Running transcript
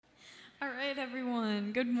All right,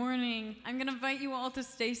 everyone, good morning. I'm going to invite you all to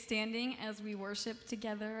stay standing as we worship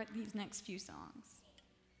together these next few songs.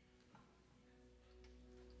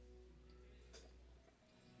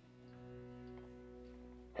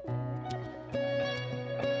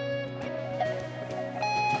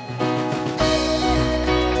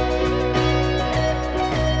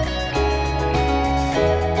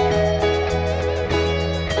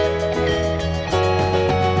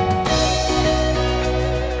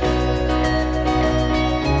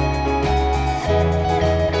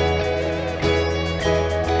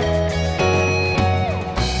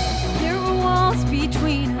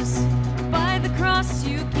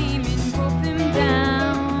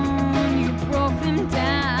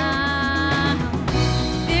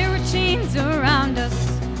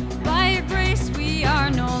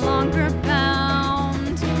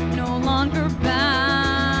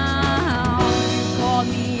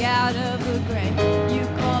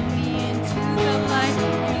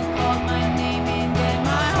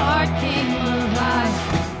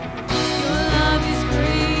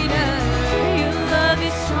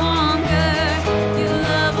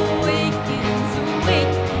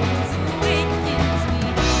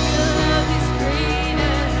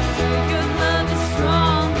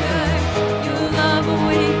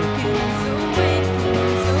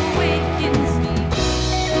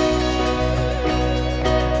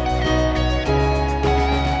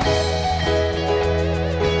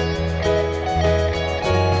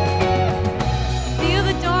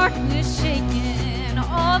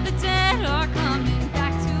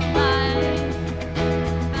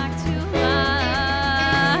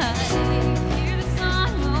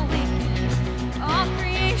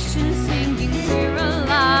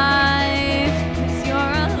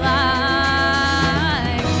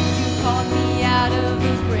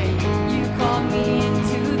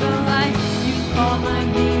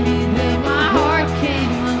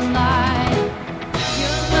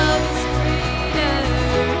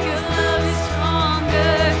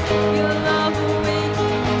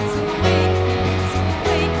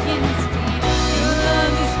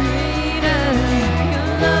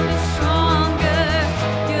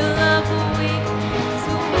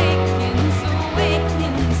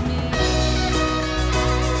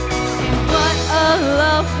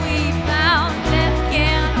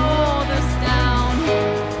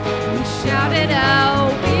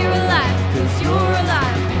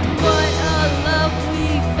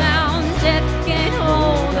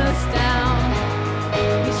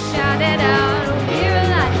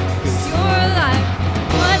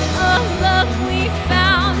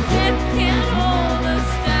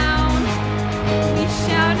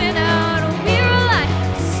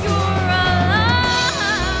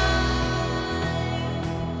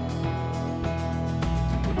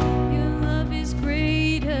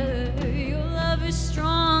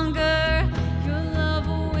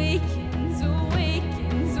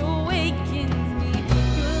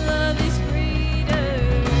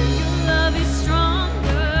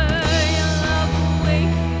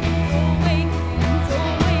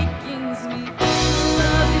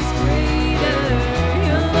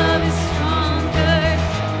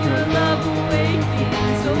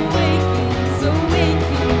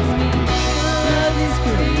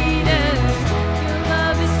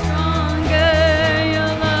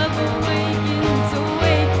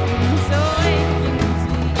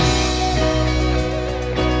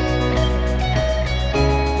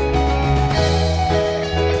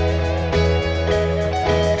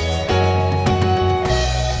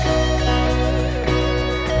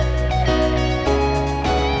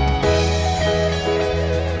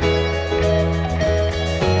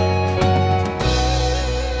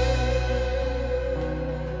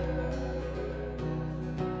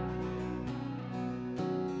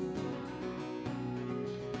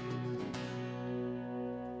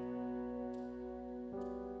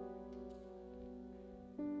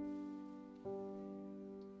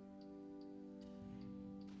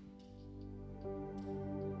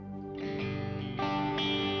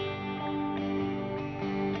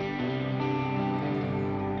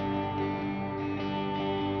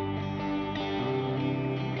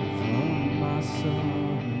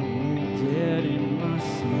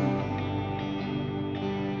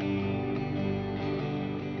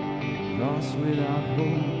 Lost without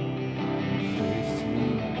hope, faced me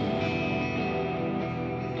again.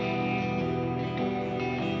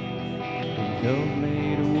 Love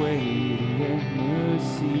made a way to let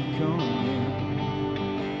mercy come in.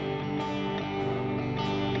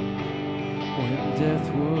 When death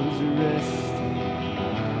was arrested,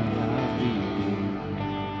 my life began.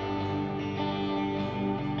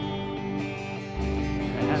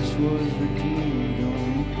 Ash was redeemed,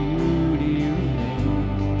 only beauty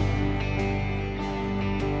remained.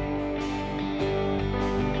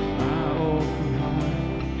 My orphan heart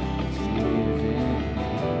is living in.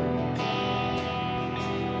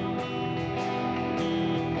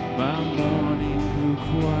 My morning grew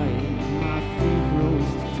quiet, my feet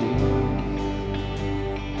rose to tears.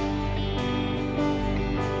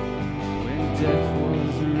 When death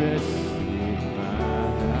was arrested, my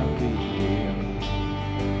life began.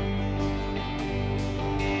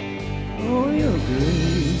 Oh, your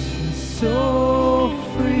grace is so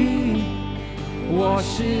free,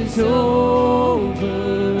 washes over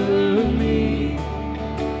me.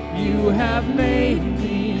 You have made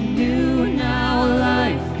me new, now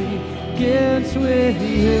life begins with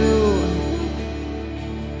you.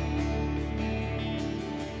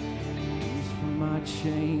 Loose from my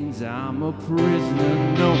chains, I'm a prisoner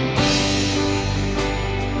no more.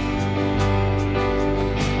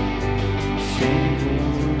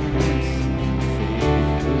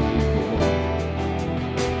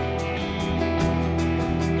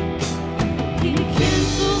 He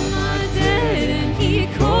canceled my debt and he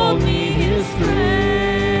called me his friend.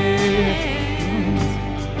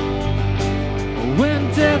 When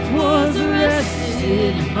death was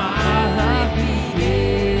arrested, my life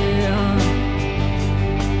began.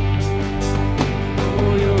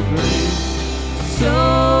 Oh, your grace, so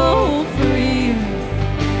free,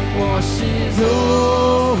 washes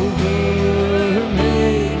over me.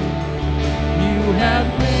 You have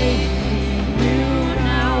made me new,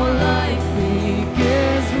 now life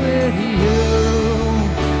begins with you.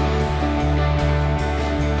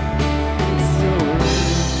 It's your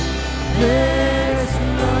this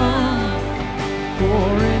love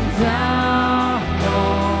pouring down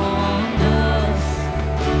on us.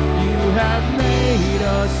 You have made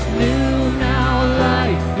us new, now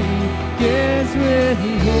life begins with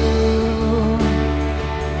you.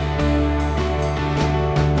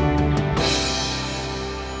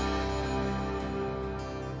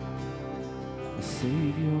 The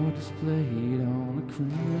Savior displayed on a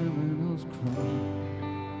criminal's cross.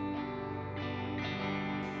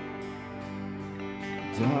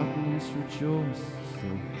 Darkness rejoiced, so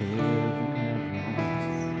heaven had lost.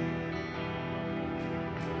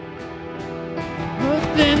 But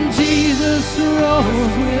then Jesus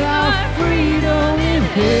rose with our freedom in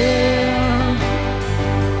hand.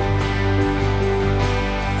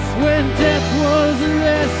 When death was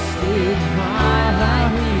arrested, my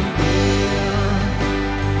life began.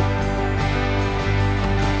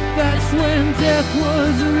 That's when death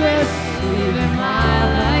was arrested and my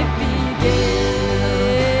life began.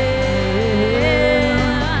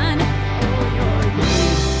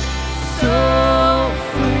 So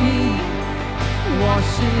free,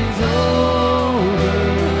 washes over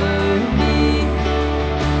me.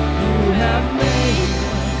 You have made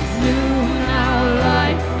us new, now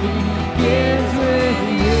life begins with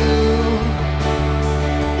you.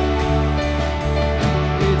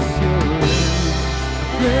 It's your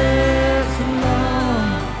endless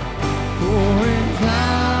love pouring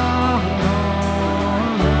down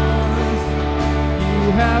on us. You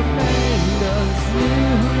have made us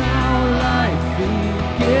new, now life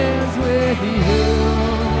begins with you.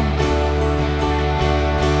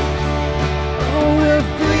 Oh, we're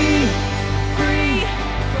free, free,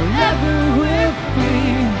 forever we're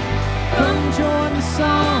free. Come join the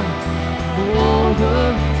song for the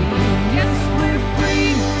redeemed. Yes, we're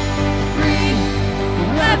free, free,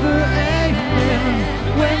 forever, amen.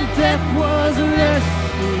 When death was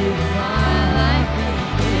arrested, my life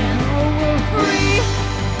began. Oh, we're free,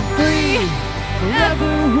 free,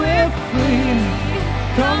 forever we're free.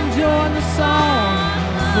 Come join the song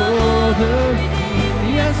for the redeemed.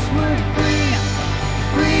 Yes, we're free,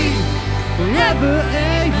 free, forever,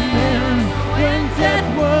 amen. When death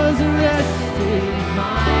was arrested,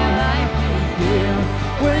 my life began.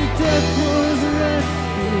 When death was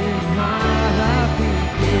arrested, my life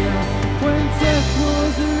began. When death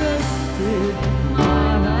was arrested, my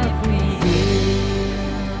life began.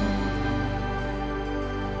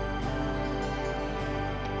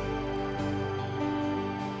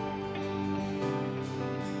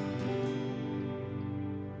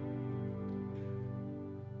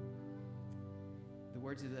 The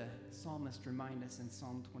words of the psalmist remind us in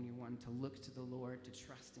Psalm 21 to look to the Lord, to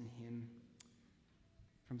trust in him.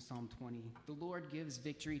 From Psalm 20, the Lord gives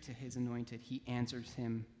victory to his anointed. He answers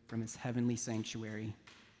him from his heavenly sanctuary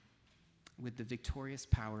with the victorious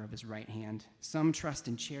power of his right hand. Some trust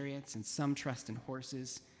in chariots and some trust in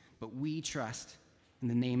horses, but we trust in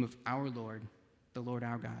the name of our Lord, the Lord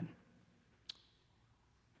our God.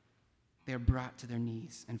 They are brought to their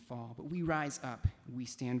knees and fall. But we rise up. We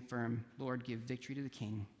stand firm. Lord, give victory to the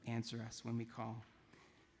King. Answer us when we call.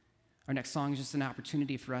 Our next song is just an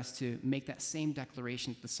opportunity for us to make that same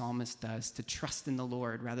declaration that the psalmist does, to trust in the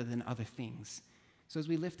Lord rather than other things. So as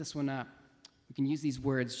we lift this one up, we can use these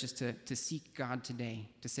words just to seek God today,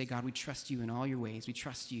 to say, God, we trust you in all your ways. We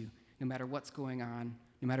trust you no matter what's going on,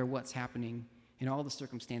 no matter what's happening. In all the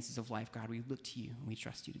circumstances of life, God, we look to you and we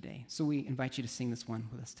trust you today. So we invite you to sing this one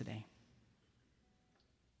with us today.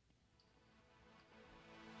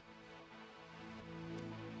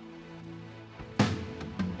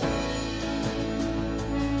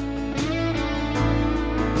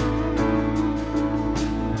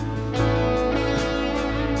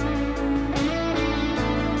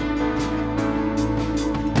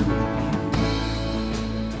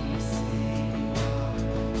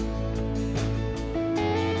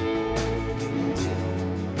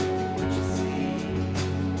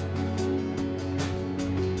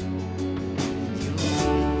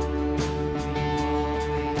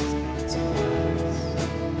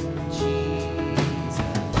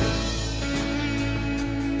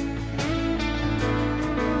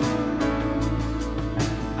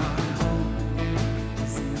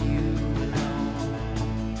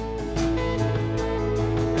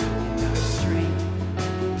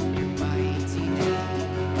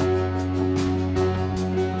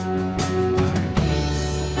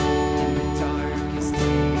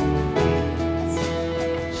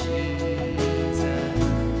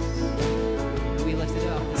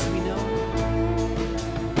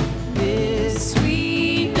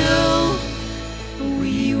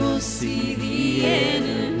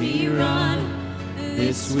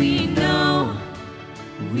 This we know,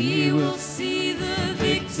 we will see the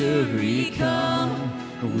victory come.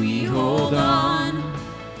 We hold on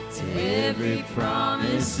to every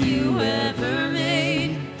promise you ever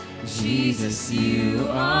made. Jesus, you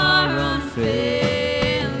are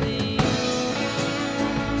unfailing.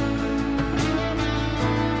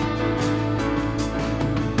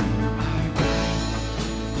 Our guide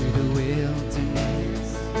through the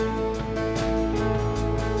wilderness,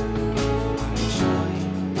 our joy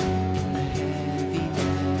in the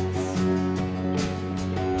heaviness,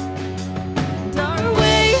 And our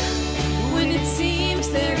way when it seems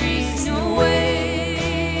there is no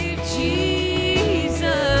way, Jesus.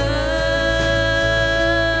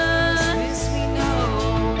 this we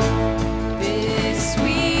know, This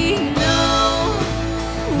we know,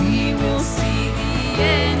 we will see the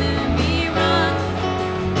enemy run.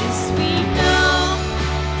 This we know,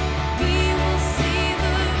 we will see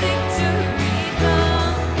the victory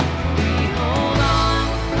come. We hold on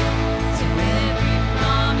to every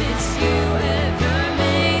promise you ever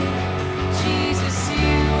made. Jesus,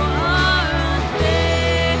 you are unfailing. We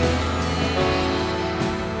trust you,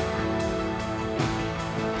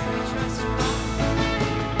 Lord.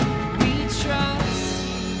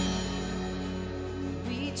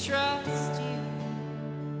 We trust you.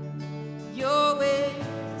 Your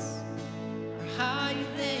ways are higher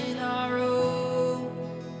than our own.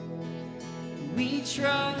 We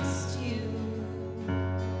trust you.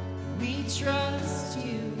 We trust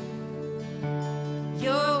you.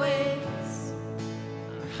 Your ways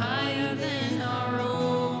are higher than our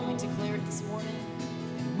own. We declare it this morning.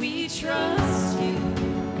 We trust you,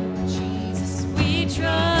 Jesus. We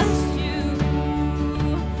trust you.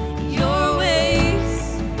 Your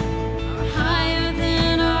ways are higher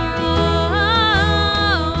than our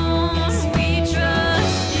own. Yes, we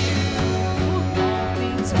trust you. All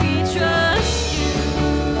things we trust you.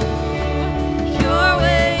 Your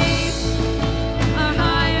ways are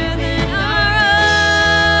higher than our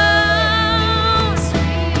own. Yes, we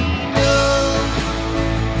know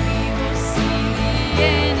we will see the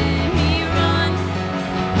enemy run.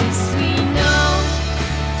 Yes, we know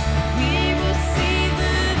we will see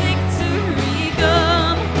the victory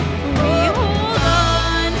come. We hold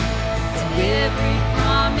on to every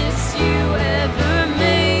promise you ever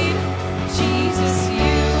made. Jesus,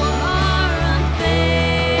 you are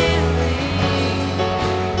unfailing.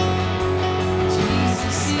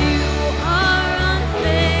 Jesus, you are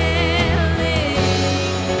unfailing.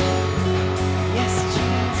 Yes,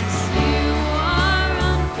 Jesus, you are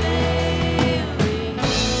unfailing.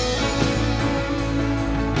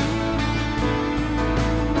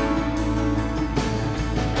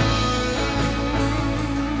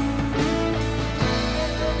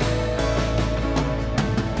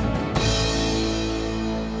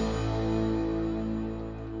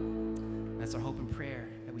 that's our hope and prayer,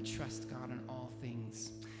 that we trust God in all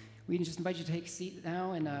things. We just invite you to take a seat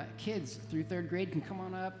now, and kids through third grade can come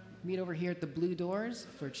on up, meet over here at the blue doors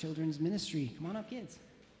for children's ministry. Come on up, kids.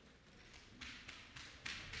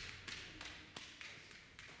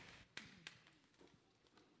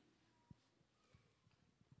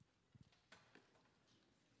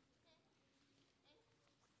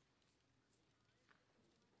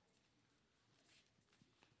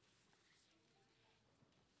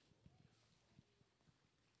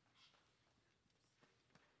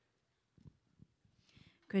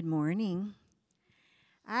 Good morning.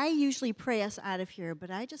 I usually pray us out of here, but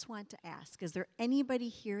I just want to ask, is there anybody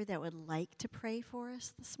here that would like to pray for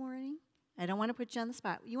us this morning? I don't want to put you on the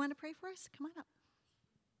spot. You want to pray for us? Come on up.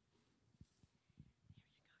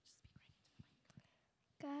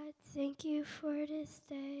 God, thank you for this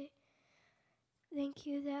day. Thank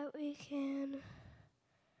you that we can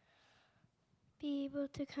be able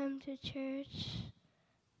to come to church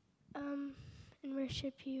and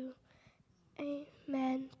worship you.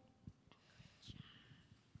 Amen.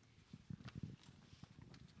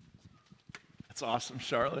 That's awesome,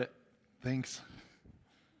 Charlotte. Thanks.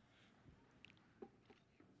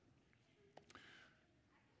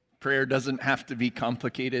 Prayer doesn't have to be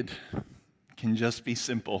complicated. It can just be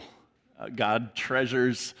simple. God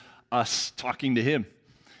treasures us talking to him,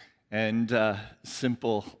 and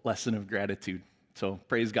simple lesson of gratitude. So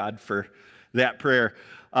praise God for that prayer.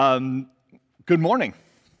 Good morning.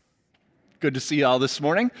 Good to see you all this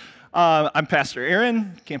morning. I'm Pastor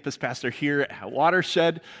Aaron, campus pastor here at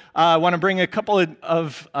Watershed. I want to bring a couple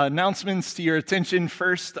of announcements to your attention.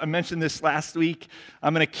 First, I mentioned this last week.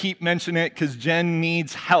 I'm going to keep mentioning it because Jen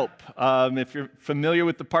needs help. If you're familiar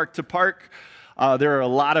with the Park to Park, there are a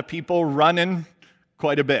lot of people running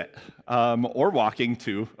quite a bit, or walking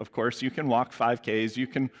too. Of course, you can walk 5Ks, you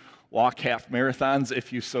can walk half marathons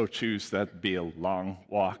if you so choose. That'd be a long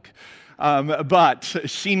walk. But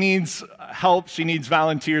she needs help. She needs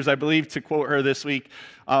volunteers. I believe, to quote her this week,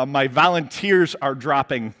 my volunteers are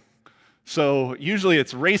dropping. So usually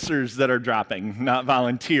it's racers that are dropping, not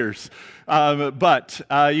volunteers. But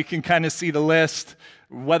you can kind of see the list,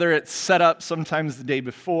 whether it's set up sometimes the day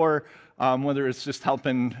before, whether it's just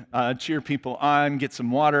helping cheer people on, get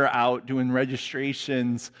some water out, doing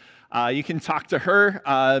registrations. You can talk to her.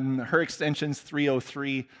 Her extension's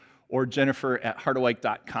 303, or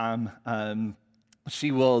Jennifer@hardawike.com.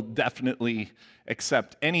 She will definitely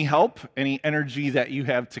accept any help, any energy that you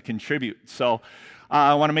have to contribute. So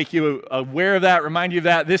I want to make you aware of that, remind you of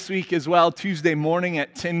that this week as well, Tuesday morning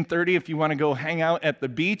at 10:30, if you want to go hang out at the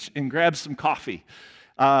beach and grab some coffee.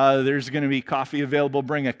 There's going to be coffee available.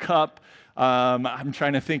 Bring a cup. I'm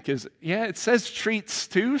trying to think, it says treats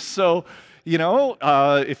too. So,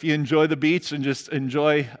 if you enjoy the beach and just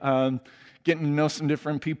enjoy getting to know some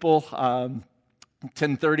different people,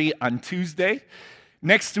 10:30 on Tuesday.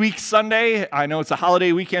 Next week, Sunday, I know it's a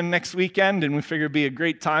holiday weekend next weekend, and we figure it'd be a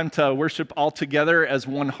great time to worship all together as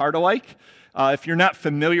one Hardawike. If you're not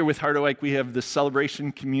familiar with Hardawike, we have the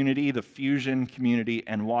Celebration Community, the Fusion Community,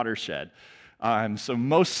 and Watershed. So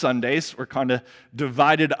most Sundays, we're kind of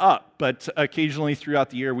divided up, but occasionally throughout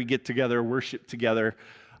the year, we get together, worship together.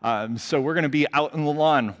 So we're going to be out in the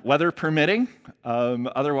lawn, weather permitting.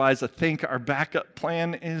 Otherwise, I think our backup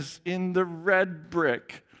plan is in the red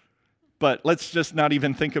brick. But let's just not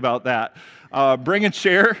even think about that. Bring a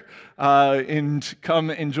chair and come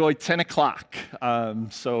enjoy 10 o'clock.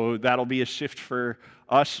 So that'll be a shift for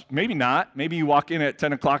us. Maybe not. Maybe you walk in at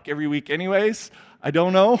 10 o'clock every week anyways. I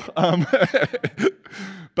don't know.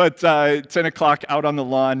 But 10 o'clock out on the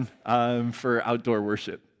lawn for outdoor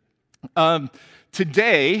worship.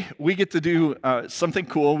 Today, we get to do something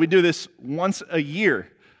cool. We do this once a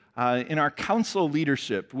year. In our council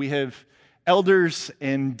leadership, we have elders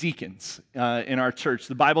and deacons in our church.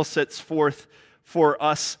 The Bible sets forth for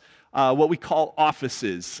us what we call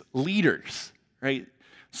offices, leaders, right?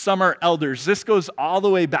 Some are elders. This goes all the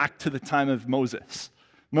way back to the time of Moses.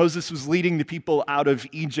 Moses was leading the people out of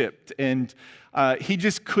Egypt, and he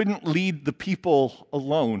just couldn't lead the people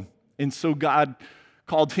alone. And so God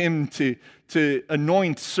called him to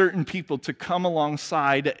anoint certain people to come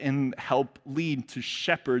alongside and help lead, to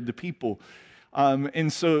shepherd the people.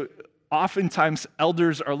 And so oftentimes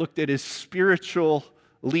elders are looked at as spiritual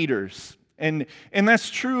leaders. And that's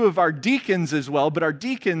true of our deacons as well, but our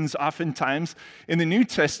deacons oftentimes in the New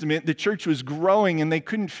Testament, the church was growing and they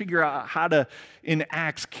couldn't figure out how to, in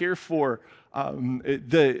Acts, care for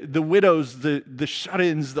the widows, the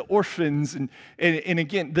shut-ins, the orphans, and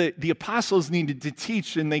again, the apostles needed to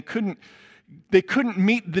teach, and they couldn't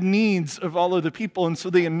meet the needs of all of the people, and so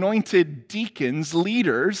they anointed deacons,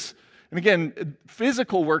 leaders. And again,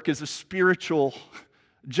 physical work is a spiritual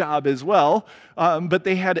job as well, but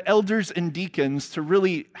they had elders and deacons to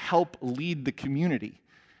really help lead the community.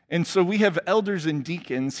 And so we have elders and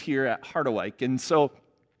deacons here at Hardawike. And so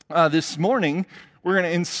this morning, we're going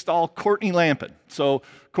to install Courtney Lampin. So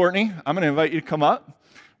Courtney, I'm going to invite you to come up.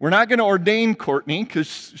 We're not going to ordain Courtney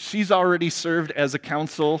because she's already served as a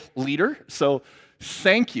council leader. So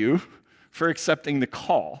thank you for accepting the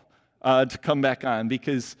call to come back on,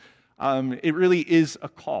 because it really is a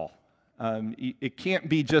call. It can't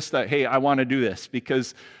be just that, hey, I want to do this,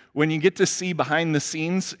 because when you get to see behind the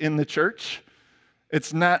scenes in the church,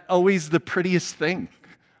 it's not always the prettiest thing.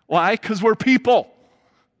 Why? Because we're people.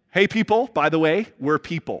 Hey, people, by the way, we're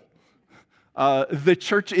people. The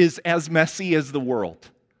church is as messy as the world.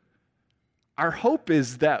 Our hope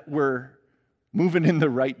is that we're moving in the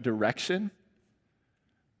right direction.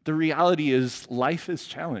 The reality is life is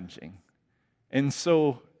challenging. And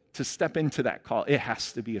so to step into that call, it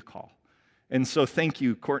has to be a call. And so thank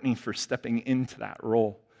you, Courtney, for stepping into that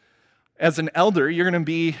role. As an elder, you're going to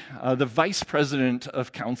be the vice president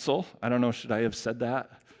of council. I don't know, should I have said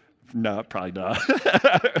that? No, probably not.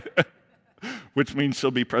 Which means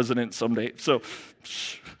she'll be president someday. So,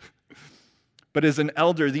 but as an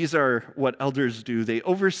elder, these are what elders do. They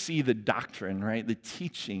oversee the doctrine, right? The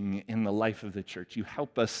teaching in the life of the church. You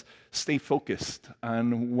help us stay focused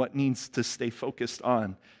on what needs to stay focused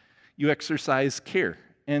on. You exercise care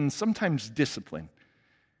and sometimes discipline.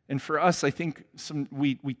 And for us, I think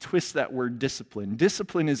we twist that word discipline.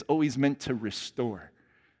 Discipline is always meant to restore,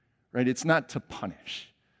 right? It's not to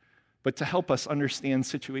punish, but to help us understand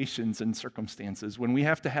situations and circumstances when we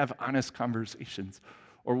have to have honest conversations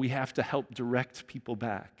or we have to help direct people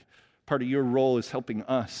back. Part of your role is helping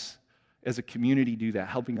us as a community do that,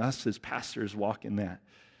 helping us as pastors walk in that.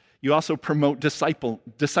 You also promote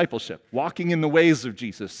discipleship, walking in the ways of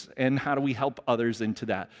Jesus, and how do we help others into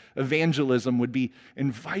that? Evangelism would be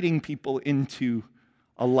inviting people into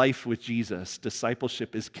a life with Jesus.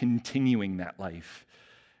 Discipleship is continuing that life.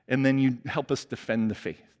 And then you help us defend the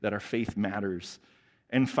faith, that our faith matters.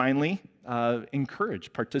 And finally,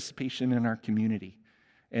 encourage participation in our community.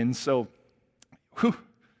 And so,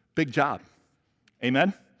 big job.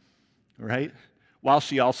 Amen? Right? While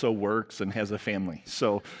she also works and has a family.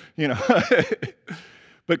 So,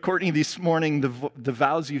 But Courtney, this morning, the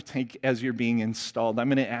vows you take as you're being installed, I'm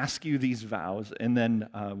going to ask you these vows, and then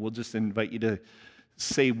we'll just invite you to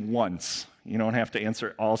say once. You don't have to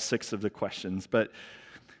answer all 6 of the questions, but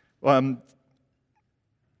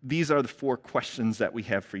these are the 4 questions that we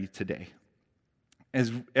have for you today.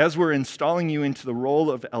 As we're installing you into the role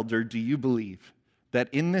of elder, do you believe that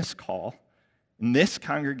in this call, in this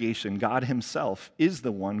congregation, God himself is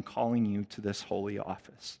the one calling you to this holy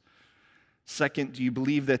office? Second, do you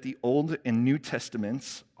believe that the Old and New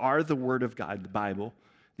Testaments are the Word of God, the Bible,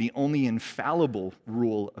 the only infallible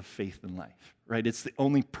rule of faith and life, right? It's the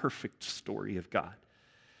only perfect story of God.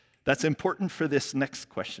 That's important for this next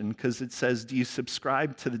question because it says, do you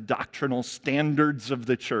subscribe to the doctrinal standards of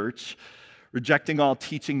the church, rejecting all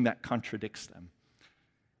teaching that contradicts them?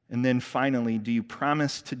 And then finally, do you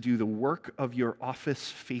promise to do the work of your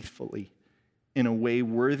office faithfully in a way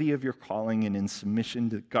worthy of your calling and in submission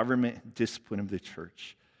to the government discipline of the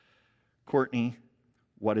church? Courtney,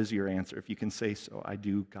 what is your answer? If you can say so, I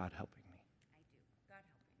do, God helping me. I do, God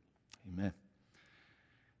helping me. Amen.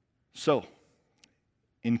 So,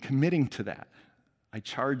 in committing to that, I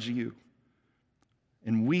charge you,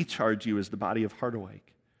 and we charge you as the body of Harderwyk,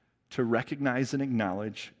 to recognize and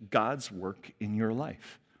acknowledge God's work in your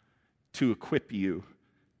life, to equip you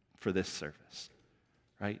for this service,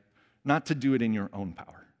 right? Not to do it in your own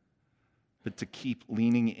power, but to keep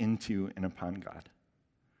leaning into and upon God.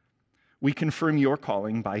 We confirm your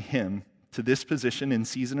calling by him to this position in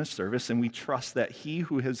season of service, and we trust that he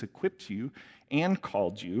who has equipped you and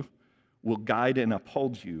called you will guide and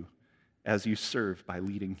uphold you as you serve by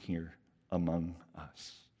leading here among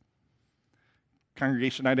us.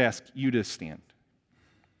 Congregation, I'd ask you to stand.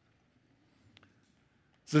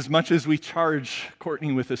 So as much as we charge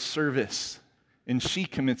Courtney with a service, and she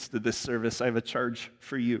commits to this service, I have a charge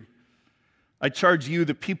for you. I charge you,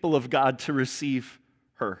 the people of God, to receive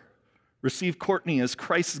her. Receive Courtney as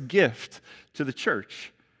Christ's gift to the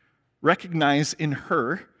church. Recognize in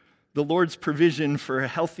her the Lord's provision for a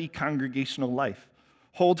healthy congregational life.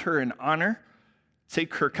 Hold her in honor.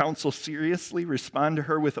 Take her counsel seriously. Respond to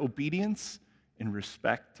her with obedience and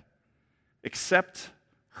respect. Accept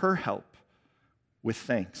her help with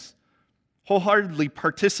thanks. Wholeheartedly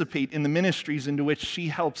participate in the ministries into which she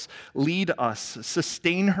helps lead us.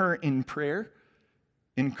 Sustain her in prayer.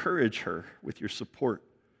 Encourage her with your support,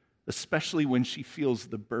 especially when she feels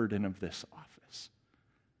the burden of this office.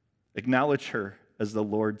 Acknowledge her as the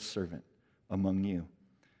Lord's servant among you.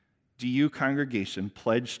 Do you, congregation,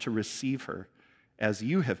 pledge to receive her as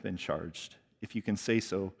you have been charged? If you can say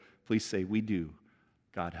so, please say, we do,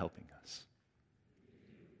 God helping us.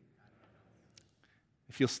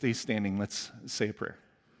 If you'll stay standing, let's say a prayer.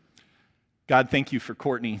 God, thank you for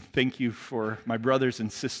Courtney. Thank you for my brothers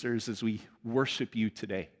and sisters as we worship you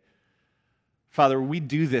today. Father, we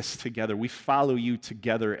do this together. We follow you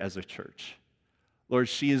together as a church. Lord,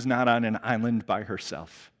 she is not on an island by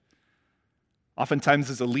herself. Oftentimes,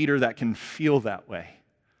 as a leader, that can feel that way.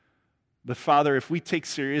 But Father, if we take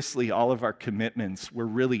seriously all of our commitments, we're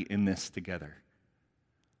really in this together.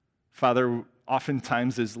 Father,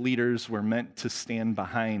 oftentimes as leaders, we're meant to stand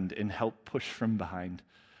behind and help push from behind.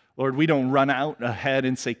 Lord, we don't run out ahead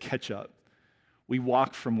and say, catch up. We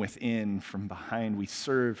walk from within, from behind. We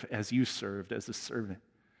serve as you served, as a servant.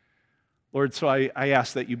 Lord, so I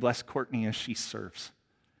ask that you bless Courtney as she serves,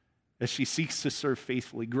 as she seeks to serve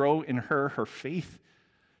faithfully. Grow in her faith,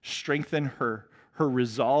 strengthen her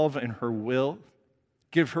resolve and her will.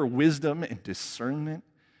 Give her wisdom and discernment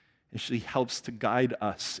as she helps to guide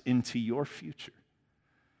us into your future.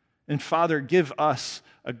 And Father, give us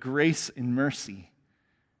a grace and mercy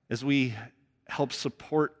as we help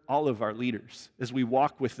support all of our leaders, as we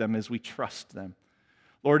walk with them, as we trust them.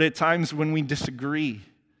 Lord, at times when we disagree,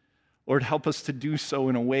 Lord, help us to do so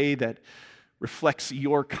in a way that reflects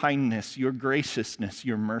your kindness, your graciousness,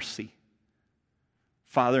 your mercy.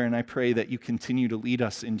 Father, and I pray that you continue to lead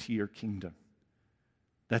us into your kingdom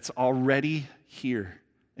that's already here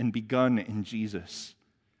and begun in Jesus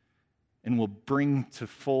and will bring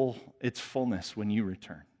to its fullness when you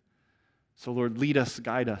return. So, Lord, lead us,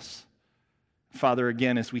 guide us. Father,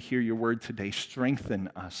 again, as we hear your word today, strengthen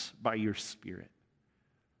us by your Spirit.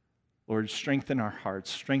 Lord, strengthen our hearts,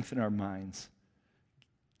 strengthen our minds.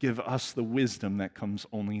 Give us the wisdom that comes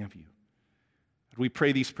only of you. We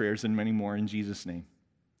pray these prayers and many more in Jesus' name.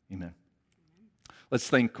 Amen. Let's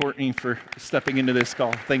thank Courtney for stepping into this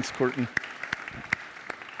call. Thanks, Courtney.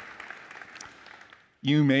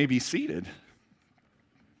 You may be seated.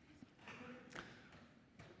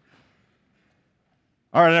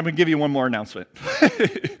 All right, I'm going to give you one more announcement.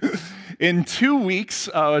 In 2 weeks,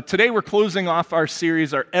 today we're closing off our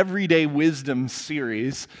series, our Everyday Wisdom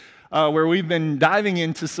series, where we've been diving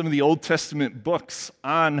into some of the Old Testament books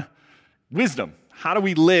on wisdom. How do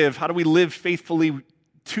we live? How do we live faithfully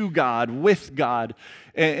to God, with God?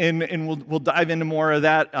 And we'll dive into more of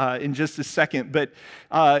that in just a second. But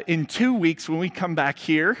in 2 weeks, when we come back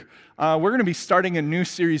here, we're going to be starting a new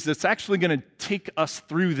series that's actually going to take us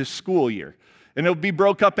through the school year. And it'll be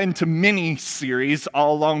broke up into mini-series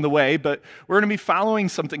all along the way, but we're going to be following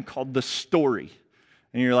something called the story.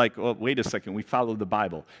 And you're like, well, wait a second, we follow the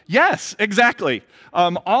Bible. Yes, exactly.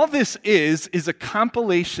 All this is a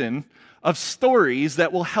compilation of stories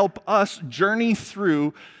that will help us journey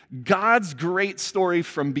through God's great story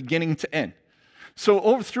from beginning to end.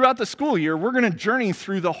 So throughout the school year, we're going to journey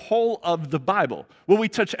through the whole of the Bible. Will we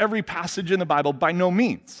touch every passage in the Bible? By no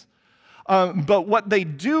means. But what they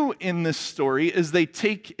do in this story is they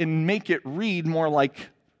take and make it read more like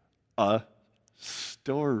a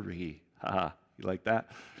story. You like that?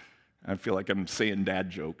 I feel like I'm saying dad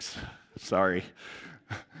jokes. Sorry.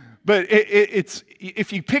 But it's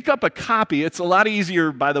if you pick up a copy, it's a lot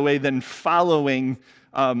easier, by the way, than following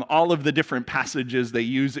all of the different passages they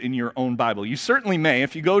use in your own Bible. You certainly may.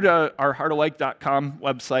 If you go to our heartofwike.com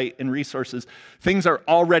website and resources, things are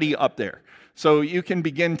already up there. So you can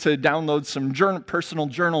begin to download some personal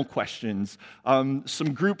journal questions,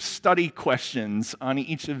 some group study questions on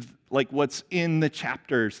each of what's in the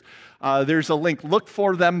chapters. There's a link. Look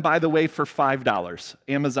for them, by the way, for $5.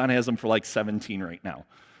 Amazon has them for like $17 right now.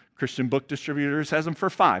 Christian Book Distributors has them for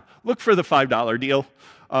 $5. Look for the $5 deal.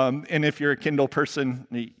 And if you're a Kindle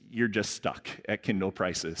person, you're just stuck at Kindle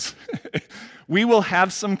prices. We will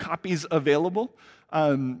have some copies available.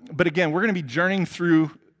 But again, we're going to be journeying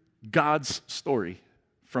through God's story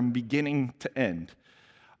from beginning to end.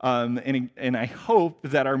 And I hope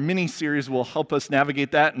that our mini-series will help us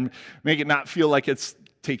navigate that and make it not feel like it's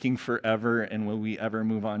taking forever and will we ever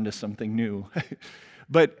move on to something new.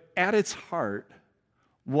 But at its heart,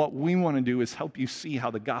 what we want to do is help you see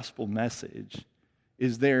how the gospel message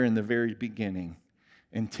is there in the very beginning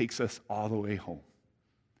and takes us all the way home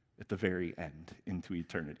at the very end into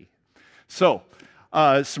eternity. So,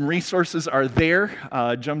 some resources are there.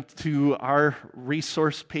 Jump to our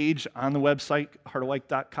resource page on the website,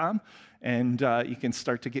 heartofwike.com, and you can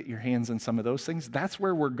start to get your hands on some of those things. That's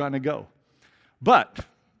where we're going to go. But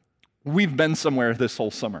we've been somewhere this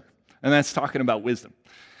whole summer, and that's talking about wisdom.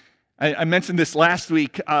 I mentioned this last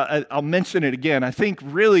week. I'll mention it again. I think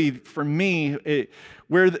really for me,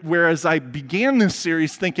 whereas I began this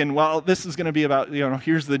series thinking, well, this is going to be about,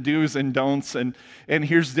 here's the do's and don'ts, and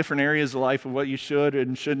here's different areas of life of what you should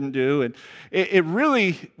and shouldn't do. And it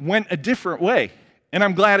really went a different way. And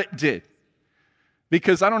I'm glad it did.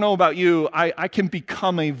 Because I don't know about you, I can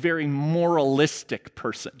become a very moralistic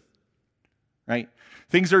person. Right?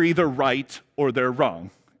 Things are either right or they're wrong.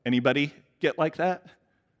 Anybody get like that?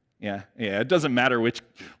 Yeah. It doesn't matter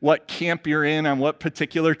what camp you're in on what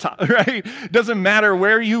particular time, right? It doesn't matter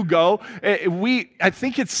where you go. I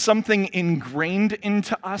think it's something ingrained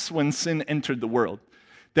into us when sin entered the world,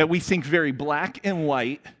 that we think very black and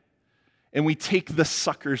white, and we take the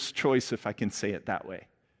sucker's choice, if I can say it that way.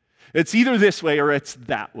 It's either this way or it's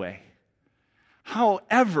that way.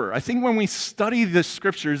 However, I think when we study the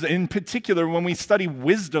scriptures, in particular when we study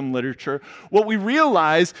wisdom literature, what we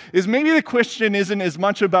realize is maybe the question isn't as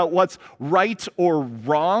much about what's right or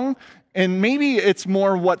wrong, and maybe it's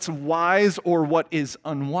more what's wise or what is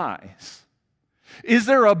unwise. Is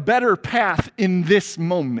there a better path in this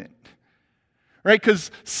moment? Right? Because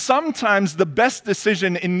sometimes the best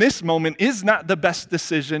decision in this moment is not the best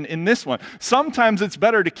decision in this one. Sometimes it's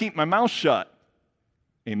better to keep my mouth shut.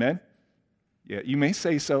 Amen? Yeah, you may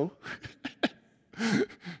say so.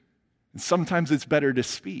 Sometimes it's better to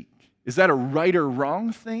speak. Is that a right or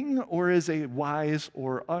wrong thing, or is a wise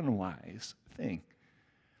or unwise thing?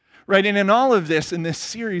 Right, and in all of this, in this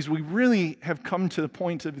series, we really have come to the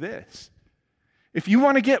point of this. If you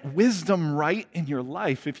want to get wisdom right in your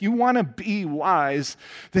life, if you want to be wise,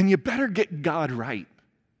 then you better get God right.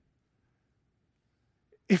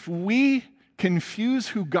 If we confuse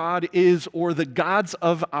who God is or the gods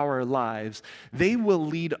of our lives, they will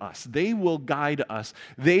lead us, they will guide us,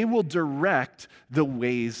 they will direct the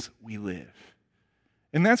ways we live.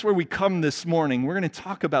 And that's where we come this morning. We're going to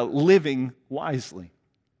talk about living wisely.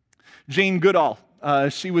 Jane Goodall,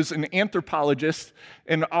 she was an anthropologist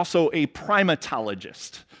and also a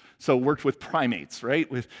primatologist. So worked with primates,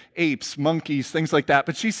 right? With apes, monkeys, things like that.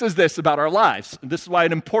 But she says this about our lives. This is why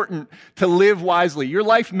it's important to live wisely. Your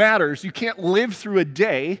life matters. You can't live through a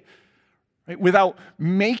day, right, without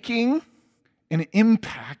making an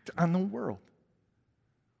impact on the world.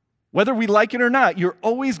 Whether we like it or not, you're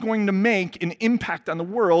always going to make an impact on the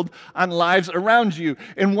world, on lives around you.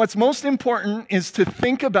 And what's most important is to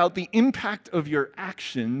think about the impact of your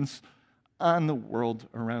actions on the world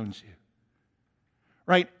around you.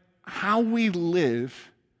 Right? How we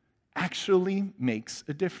live actually makes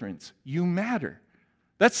a difference. You matter.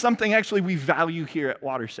 That's something actually we value here at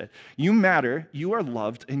Watershed. You matter, you are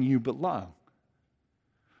loved, and you belong.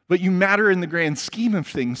 But you matter in the grand scheme of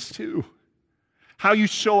things too. How you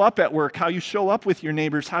show up at work, how you show up with your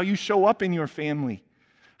neighbors, how you show up in your family,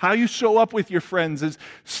 how you show up with your friends as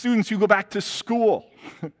students who go back to school,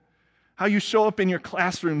 how you show up in your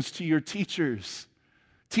classrooms to your teachers,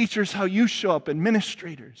 how you show up,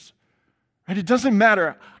 administrators. Right? It doesn't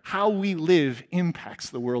matter how we live impacts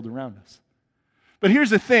the world around us. But here's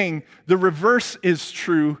the thing, the reverse is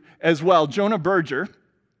true as well. Jonah Berger,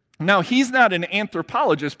 now he's not an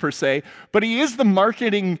anthropologist per se, but he is the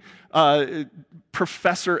marketing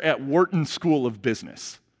professor at Wharton School of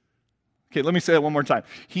Business. Okay, let me say that one more time.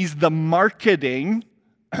 He's the marketing,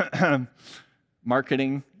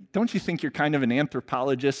 don't you think you're kind of an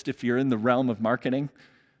anthropologist if you're in the realm of marketing?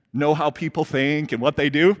 Know how people think and what they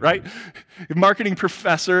do, right? Marketing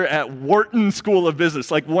professor at Wharton School of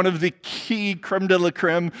Business, like one of the key creme de la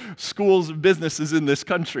creme schools of businesses in this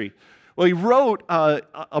country. Well, he wrote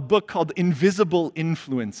a book called Invisible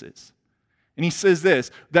Influences. And he says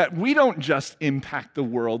this, that we don't just impact the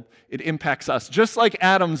world, it impacts us. Just like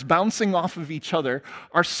atoms bouncing off of each other,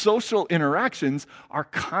 our social interactions are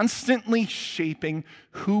constantly shaping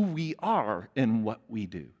who we are and what we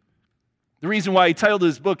do. The reason why he titled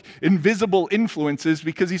his book Invisible Influences,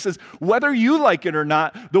 because he says, whether you like it or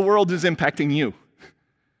not, the world is impacting you.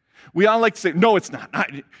 We all like to say, no, it's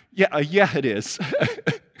not. Yeah, it is.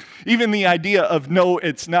 Even the idea of no,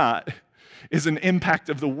 it's not, is an impact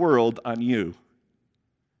of the world on you.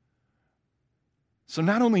 So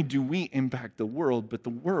not only do we impact the world, but the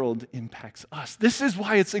world impacts us. This is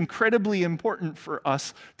why it's incredibly important for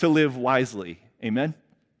us to live wisely. Amen?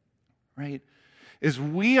 Right? Is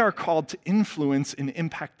we are called to influence and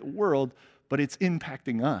impact the world, but it's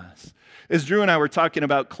impacting us. As Drew and I were talking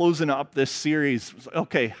about closing up this series,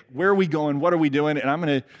 okay, where are we going? What are we doing?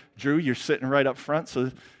 And Drew, you're sitting right up front,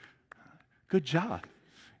 so good job.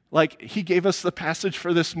 Like, he gave us the passage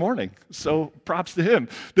for this morning, so props to him.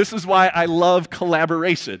 This is why I love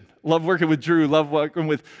collaboration. Love working with Drew, love working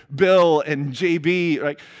with Bill and JB.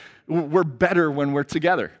 Like, we're better when we're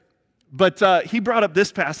together. But he brought up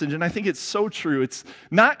this passage, and I think it's so true. It's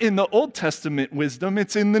not in the Old Testament wisdom,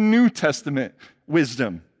 it's in the New Testament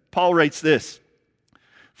wisdom. Paul writes this,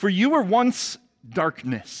 "For you were once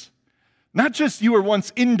darkness." Not just you were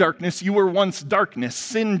once in darkness, you were once darkness.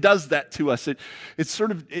 Sin does that to us.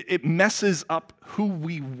 It messes up who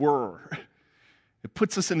we were. It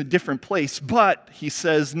puts us in a different place. But, he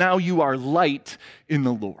says, now you are light in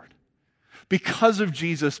the Lord. Because of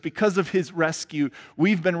Jesus, because of his rescue,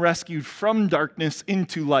 we've been rescued from darkness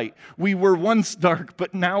into light. We were once dark,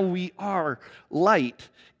 but now we are light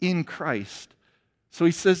in Christ. So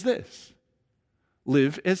he says this,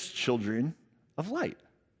 live as children of light.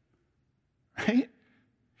 Right?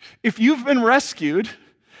 If you've been rescued,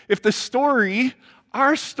 if the story,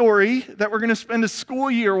 our story that we're going to spend a school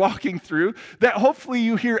year walking through, that hopefully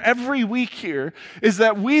you hear every week here, is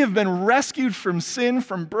that we have been rescued from sin,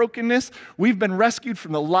 from brokenness. We've been rescued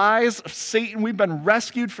from the lies of Satan. We've been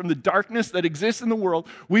rescued from the darkness that exists in the world.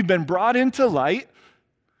 We've been brought into light.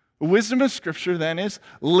 The wisdom of Scripture then is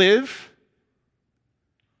live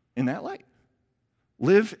in that light.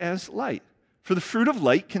 Live as light. For the fruit of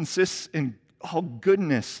light consists in all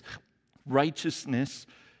goodness, righteousness,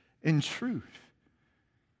 and truth.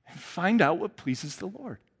 And find out what pleases the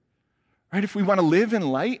Lord. Right? If we want to live in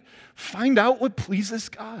light, find out what pleases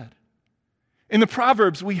God. In the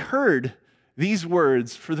Proverbs, we heard these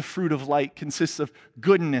words, for the fruit of light consists of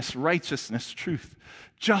goodness, righteousness, truth,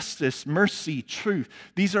 justice, mercy, truth.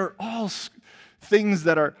 These are all things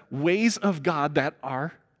that are ways of God that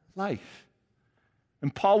are life.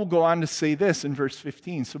 And Paul will go on to say this in verse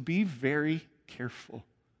 15, so be very careful.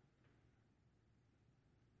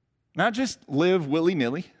 Not just live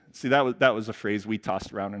willy-nilly. See, that was a phrase we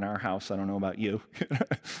tossed around in our house. I don't know about you.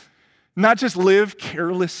 Not just live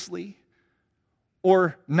carelessly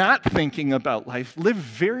or not thinking about life. Live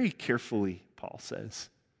very carefully, Paul says,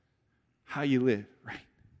 how you live, right?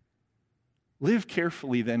 Live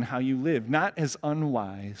carefully then how you live, not as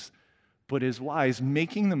unwise, but as wise,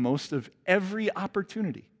 making the most of every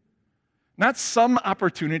opportunity. Not some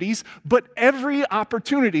opportunities, but every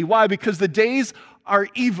opportunity. Why? Because the days are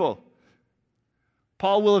evil.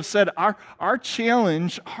 Paul will have said, our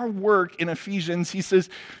challenge, our work in Ephesians, he says,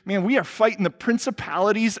 man, we are fighting the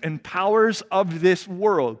principalities and powers of this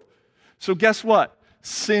world. So guess what?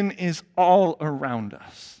 Sin is all around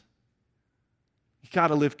us. You got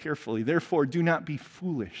to live carefully. Therefore, do not be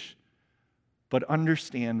foolish, but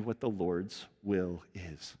understand what the Lord's will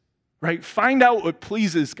is. Right? Find out what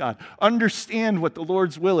pleases God. Understand what the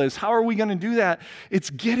Lord's will is. How are we going to do that? It's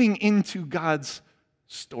getting into God's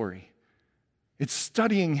story. It's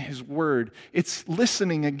studying his word. It's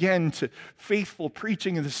listening again to faithful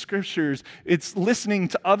preaching of the scriptures. It's listening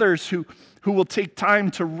to others who will take time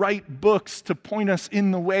to write books to point us in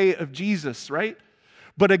the way of Jesus, right?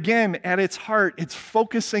 But again, at its heart, it's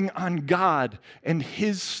focusing on God and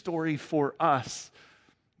his story for us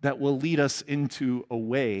that will lead us into a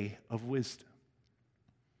way of wisdom.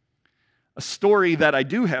 A story that I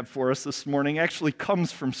do have for us this morning actually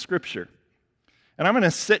comes from Scripture. And I'm going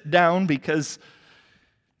to sit down because,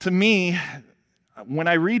 to me, when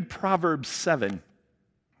I read Proverbs 7,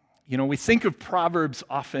 we think of Proverbs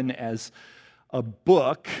often as a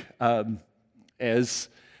book, as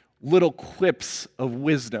little quips of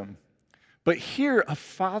wisdom. But here, a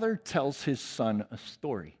father tells his son a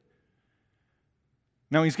story.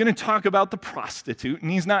 Now, he's going to talk about the prostitute,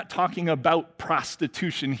 and he's not talking about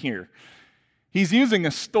prostitution here. He's using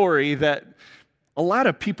a story that a lot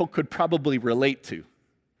of people could probably relate to,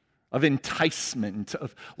 of enticement,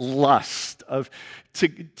 of lust,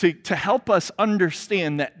 to help us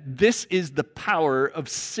understand that this is the power of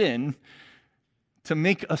sin to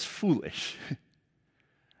make us foolish.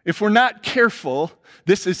 If we're not careful,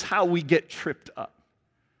 this is how we get tripped up.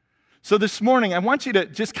 So this morning, I want you to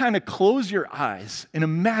just kind of close your eyes and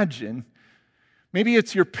imagine, maybe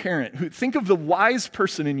it's your parent. Think of the wise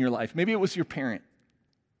person in your life. Maybe it was your parent,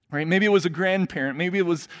 right? Maybe it was a grandparent. Maybe it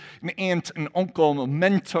was an aunt, an uncle, a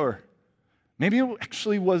mentor. Maybe it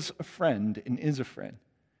actually was a friend and is a friend.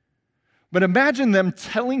 But imagine them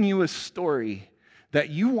telling you a story that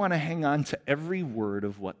you want to hang on to every word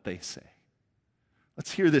of what they say.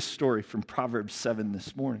 Let's hear this story from Proverbs 7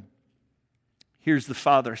 this morning. Here's the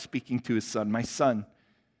father speaking to his son. My son,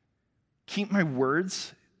 keep my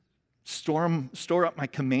words, store up my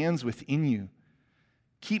commands within you.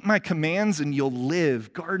 Keep my commands and you'll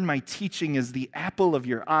live. Guard my teaching as the apple of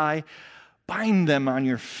your eye. Bind them on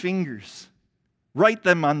your fingers. Write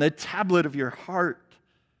them on the tablet of your heart.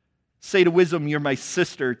 Say to wisdom, you're my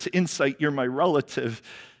sister. To insight, you're my relative.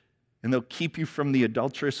 And they'll keep you from the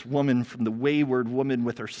adulterous woman, from the wayward woman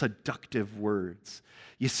with her seductive words.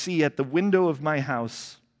 You see, at the window of my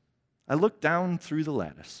house, I looked down through the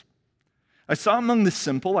lattice. I saw among the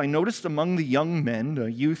simple, I noticed among the young men, a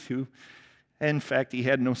youth who, in fact, he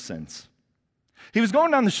had no sense. He was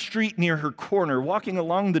going down the street near her corner, walking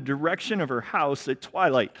along the direction of her house at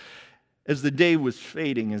twilight, as the day was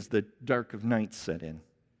fading, as the dark of night set in.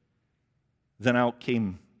 Then out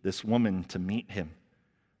came this woman to meet him,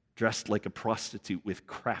 dressed like a prostitute with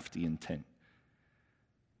crafty intent.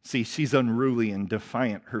 See, she's unruly and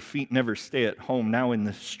defiant. Her feet never stay at home. Now in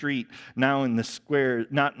the street, now in the square,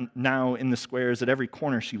 not now in the squares, at every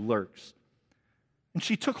corner she lurks. And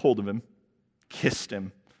she took hold of him, kissed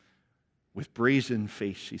him. With brazen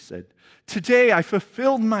face, she said, "Today I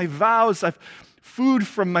fulfilled my vows. I've food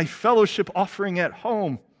from my fellowship offering at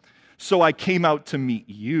home. So I came out to meet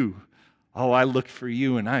you. Oh, I looked for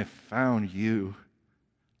you and I found you.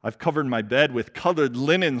 I've covered my bed with colored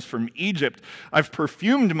linens from Egypt. I've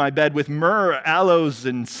perfumed my bed with myrrh, aloes,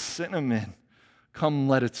 and cinnamon. Come,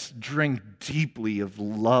 let us drink deeply of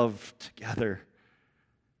love together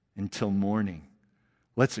until morning.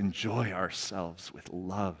 Let's enjoy ourselves with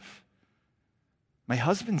love. My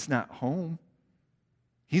husband's not home.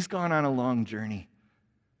 He's gone on a long journey.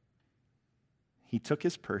 He took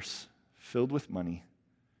his purse filled with money,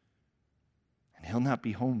 and he'll not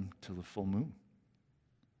be home till the full moon."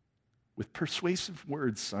 With persuasive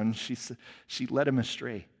words, son, she led him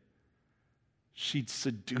astray. She'd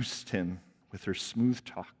seduced him with her smooth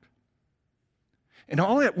talk. And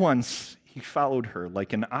all at once, he followed her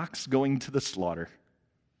like an ox going to the slaughter,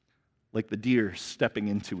 like the deer stepping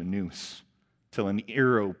into a noose till an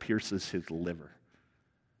arrow pierces his liver,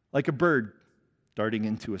 like a bird darting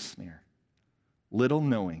into a snare, little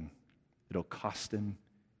knowing it'll cost him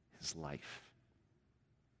his life.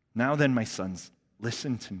 Now then, my sons,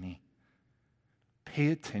 listen to me. Pay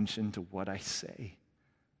attention to what I say.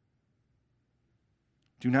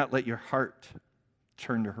 Do not let your heart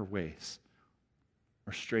turn to her ways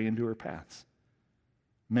or stray into her paths.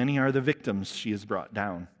 Many are the victims she has brought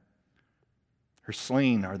down. Her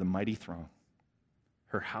slain are the mighty throng.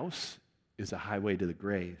 Her house is a highway to the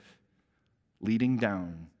grave, leading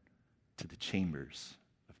down to the chambers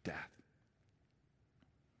of death.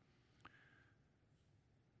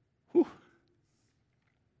 Whew.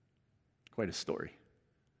 Quite a story.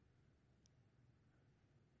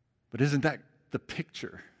 But isn't that the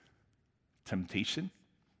picture? Temptation?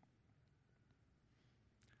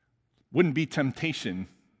 Wouldn't be temptation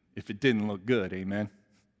if it didn't look good, amen?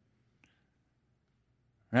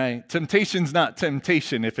 Right? Temptation's not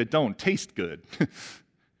temptation if it don't taste good,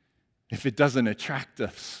 if it doesn't attract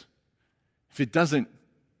us, if it doesn't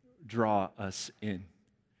draw us in.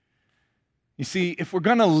 You see, if we're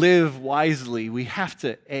going to live wisely, we have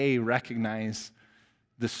to, A, recognize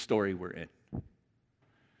the story we're in,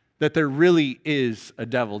 that there really is a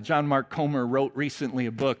devil. John Mark Comer wrote recently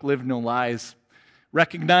a book, Live No Lies.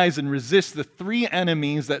 Recognize and resist the three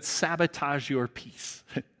enemies that sabotage your peace.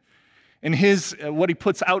 And what he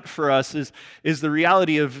puts out for us is the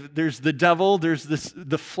reality of there's the devil, there's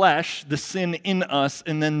the flesh, the sin in us,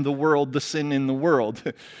 and then the world, the sin in the world.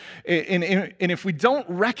 And if we don't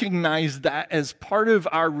recognize that as part of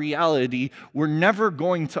our reality, we're never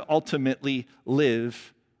going to ultimately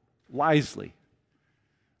live wisely.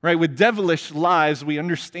 Right? With devilish lies, we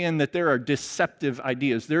understand that there are deceptive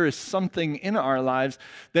ideas. There is something in our lives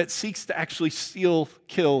that seeks to actually steal,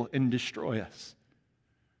 kill, and destroy us.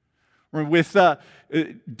 With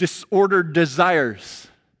disordered desires.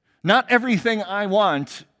 Not everything I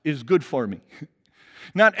want is good for me.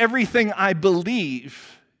 Not everything I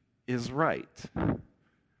believe is right.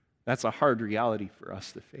 That's a hard reality for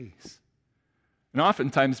us to face. And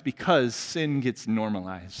oftentimes because sin gets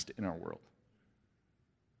normalized in our world.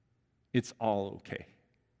 It's all okay.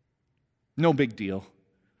 No big deal.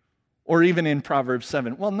 Or even in Proverbs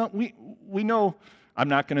 7. Well, no, we know, I'm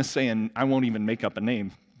not going to say, and I won't even make up a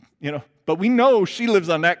name, but we know she lives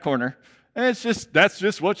on that corner. And that's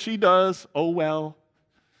just what she does. Oh, well.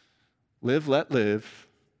 Live, let live.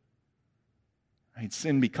 Right?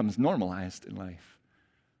 Sin becomes normalized in life.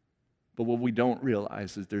 But what we don't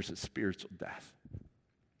realize is there's a spiritual death.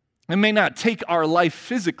 It may not take our life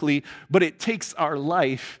physically, but it takes our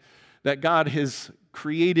life that God has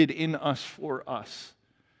created in us for us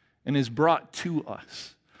and has brought to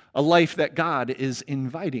us. A life that God is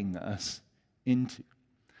inviting us into.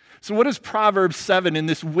 So what does Proverbs 7 and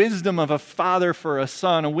this wisdom of a father for a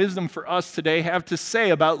son, a wisdom for us today, have to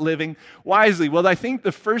say about living wisely? Well, I think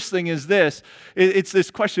the first thing is this. It's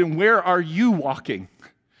this question, where are you walking?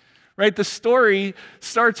 Right? The story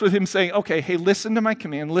starts with him saying, okay, hey, listen to my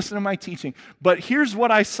command, listen to my teaching. But here's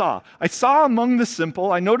what I saw. I saw among the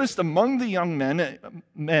simple, I noticed among the young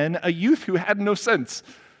men a youth who had no sense.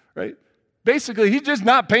 Right? Basically, he's just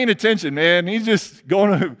not paying attention, man. He's just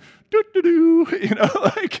going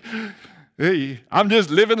like, hey, I'm just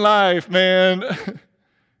living life, man.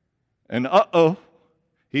 And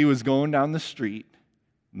he was going down the street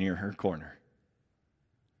near her corner.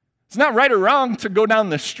 It's not right or wrong to go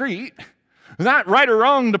down the street. It's not right or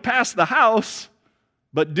wrong to pass the house.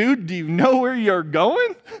 But dude, do you know where you're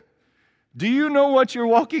going? Do you know what you're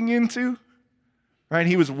walking into? Right?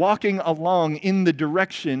 He was walking along in the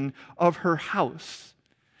direction of her house.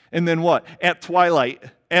 And then what? At twilight,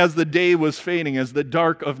 as the day was fading, as the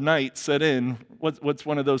dark of night set in, what's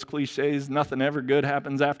one of those cliches? Nothing ever good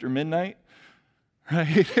happens after midnight,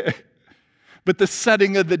 right? But the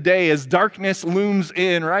setting of the day, as darkness looms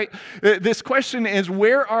in, right? This question is,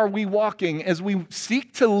 where are we walking? As we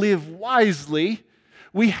seek to live wisely,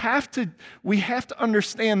 we have to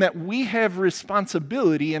understand that we have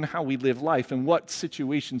responsibility in how we live life and what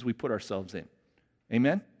situations we put ourselves in.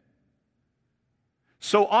 Amen?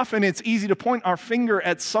 So often it's easy to point our finger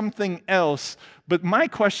at something else, but my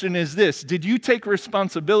question is this: did you take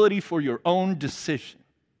responsibility for your own decision?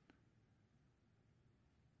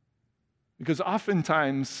 Because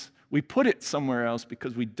oftentimes we put it somewhere else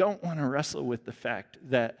because we don't want to wrestle with the fact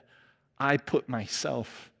that I put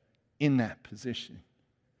myself in that position.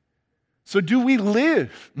 So do we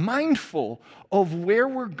live mindful of where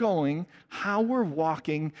we're going, how we're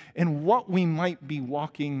walking, and what we might be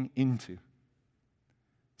walking into?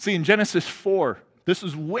 See, in Genesis 4, this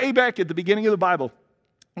is way back at the beginning of the Bible.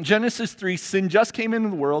 In Genesis 3, sin just came into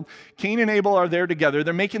the world. Cain and Abel are there together.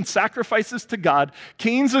 They're making sacrifices to God.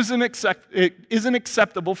 Cain's isn't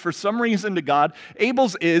acceptable for some reason to God.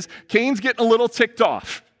 Abel's is. Cain's getting a little ticked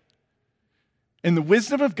off. And the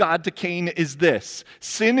wisdom of God to Cain is this: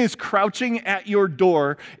 sin is crouching at your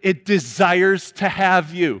door. It desires to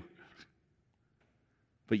have you.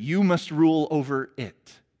 But you must rule over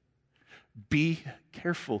it. Be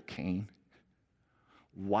careful, Cain.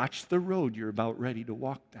 Watch the road you're about ready to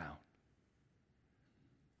walk down.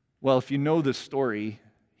 Well, if you know the story,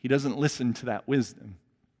 he doesn't listen to that wisdom.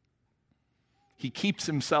 He keeps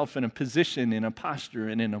himself in a position, in a posture,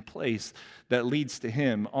 and in a place that leads to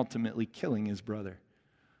him ultimately killing his brother.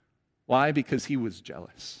 Why? Because he was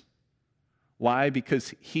jealous. Why?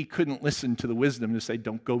 Because he couldn't listen to the wisdom to say,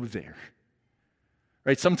 don't go there.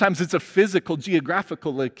 Right? Sometimes it's a physical,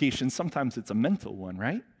 geographical location. Sometimes it's a mental one,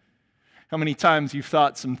 right? How many times you've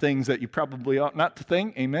thought some things that you probably ought not to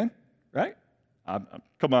think? Amen? Right?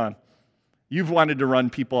 Come on. You've wanted to run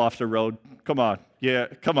people off the road. Come on. Yeah,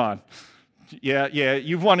 come on. Yeah.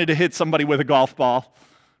 You've wanted to hit somebody with a golf ball.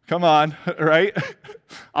 Come on, right?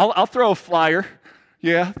 I'll throw a flyer.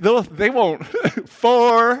 Yeah, they won't.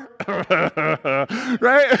 4.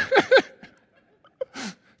 Right?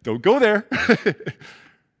 Don't go there.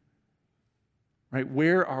 Right?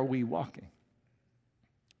 Where are we walking?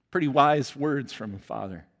 Pretty wise words from a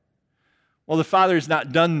father. Well, the father's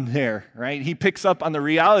not done there, right? He picks up on the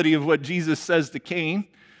reality of what Jesus says to Cain,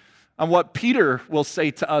 on what Peter will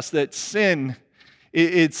say to us, that sin,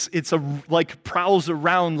 it's like prowls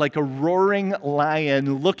around like a roaring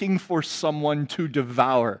lion looking for someone to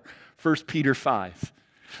devour. 1 Peter 5.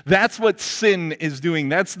 That's what sin is doing.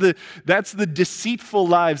 That's the deceitful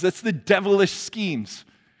lives. That's the devilish schemes.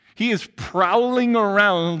 He is prowling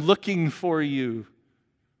around looking for you,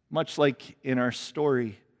 much like in our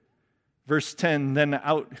story. Verse 10, then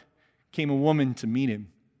out came a woman to meet him,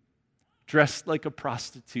 dressed like a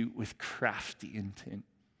prostitute with crafty intent,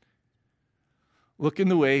 looking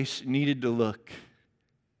the way she needed to look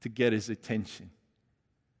to get his attention.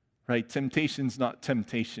 Right? Temptation's not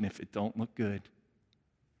temptation if it don't look good.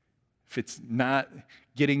 If it's not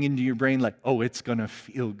getting into your brain like, oh, it's going to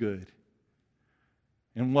feel good.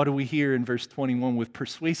 And what do we hear in verse 21? With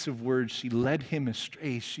persuasive words, she led him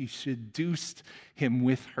astray. She seduced him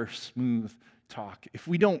with her smooth talk. If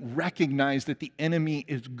we don't recognize that the enemy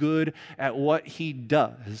is good at what he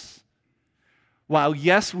does, while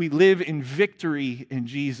yes, we live in victory in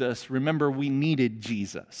Jesus, remember we needed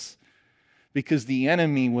Jesus. Because the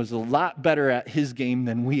enemy was a lot better at his game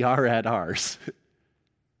than we are at ours.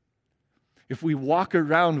 If we walk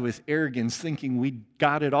around with arrogance thinking we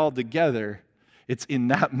got it all together, it's in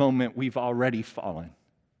that moment we've already fallen.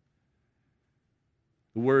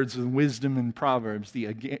 The words of wisdom in Proverbs,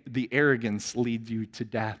 the arrogance leads you to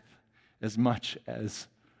death as much as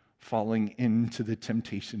falling into the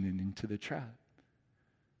temptation and into the trap.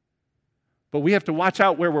 But we have to watch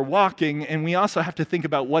out where we're walking, and we also have to think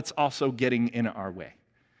about what's also getting in our way.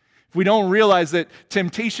 If we don't realize that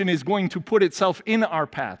temptation is going to put itself in our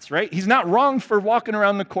paths, right? He's not wrong for walking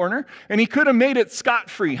around the corner, and he could have made it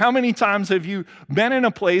scot-free. How many times have you been in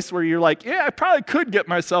a place where you're like, yeah, I probably could get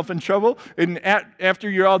myself in trouble, and after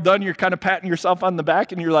you're all done, you're kind of patting yourself on the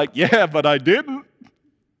back, and you're like, yeah, but I didn't.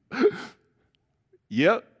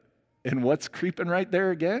 Yep. And what's creeping right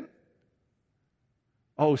there again?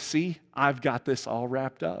 Oh, see, I've got this all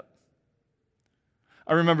wrapped up.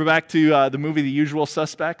 I remember back to the movie The Usual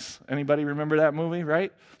Suspects. Anybody remember that movie,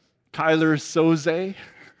 right? Kyler Soze.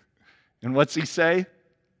 And what's he say?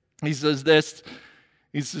 He says this,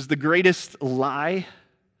 he says the greatest lie,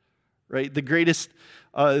 right? The greatest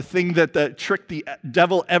thing that the trick the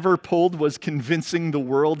devil ever pulled was convincing the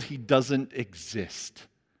world he doesn't exist.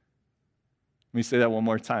 Let me say that one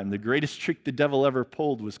more time. The greatest trick the devil ever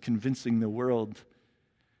pulled was convincing the world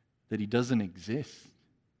that he doesn't exist.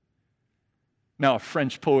 Now, a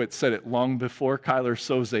French poet said it long before Kyler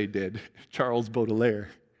Soze did, Charles Baudelaire.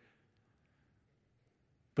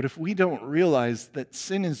 But if we don't realize that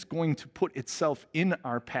sin is going to put itself in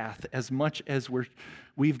our path as much as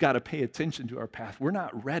we've got to pay attention to our path, we're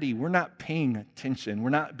not ready, we're not paying attention, we're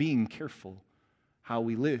not being careful how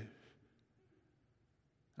we live.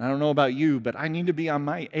 I don't know about you, but I need to be on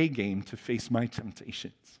my A game to face my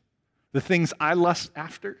temptations. The things I lust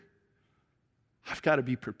after, I've got to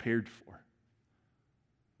be prepared for.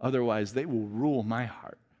 Otherwise, they will rule my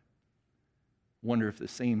heart. Wonder if the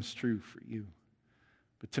same's true for you.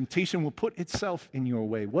 But temptation will put itself in your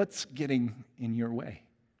way. What's getting in your way?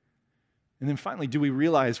 And then finally, do we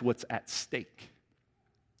realize what's at stake?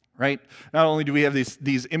 Right? Not only do we have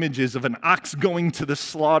these images of an ox going to the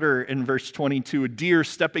slaughter in verse 22, a deer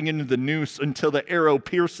stepping into the noose until the arrow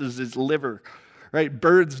pierces his liver, right?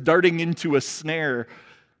 Birds darting into a snare,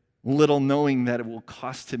 little knowing that it will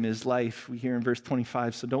cost him his life. We hear in verse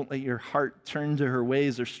 25, so don't let your heart turn to her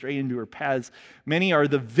ways or stray into her paths. Many are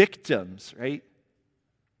the victims, right?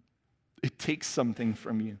 It takes something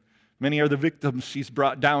from you. Many are the victims she's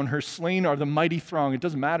brought down. Her slain are the mighty throng. It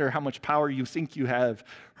doesn't matter how much power you think you have.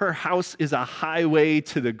 Her house is a highway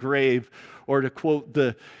to the grave. Or to quote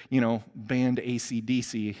the, band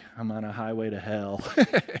AC/DC, I'm on a highway to hell.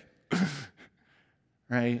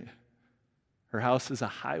 Right? Her house is a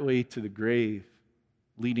highway to the grave,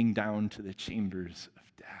 leading down to the chambers of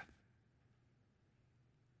death.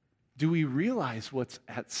 Do we realize what's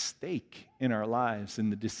at stake in our lives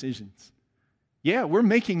and the decisions? Yeah, we're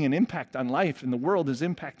making an impact on life and the world is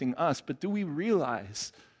impacting us, but do we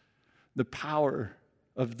realize the power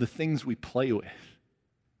of the things we play with,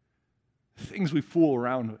 the things we fool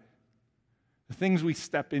around with, the things we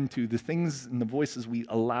step into, the things and the voices we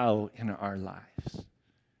allow in our lives?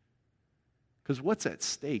 Because what's at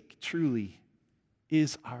stake truly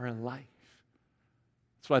is our life.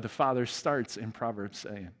 That's why the Father starts in Proverbs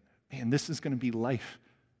saying, man, this is going to be life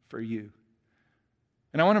for you.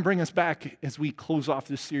 And I want to bring us back as we close off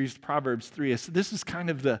this series, Proverbs 3. So this is kind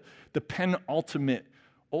of the penultimate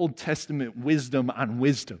Old Testament wisdom on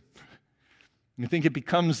wisdom. I think it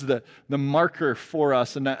becomes the marker for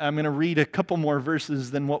us. And I'm going to read a couple more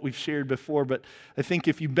verses than what we've shared before, but I think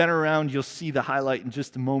if you've been around, you'll see the highlight in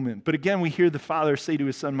just a moment. But again, we hear the Father say to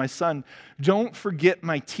his Son, my son, don't forget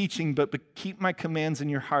my teaching, but keep my commands in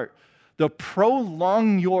your heart. They'll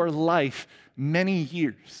prolong your life many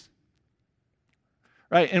years.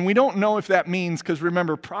 Right? And we don't know if that means, because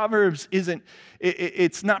remember, Proverbs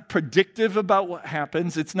it's not predictive about what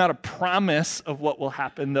happens. It's not a promise of what will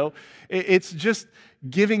happen, though. It's just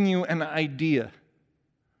giving you an idea,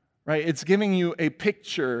 right? It's giving you a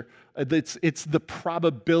picture. It's the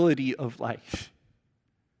probability of life.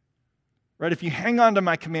 Right? If you hang on to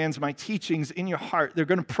my commands, my teachings in your heart, they're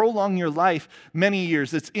going to prolong your life many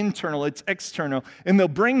years. It's internal, it's external, and they'll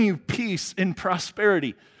bring you peace and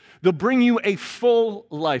prosperity. They'll bring you a full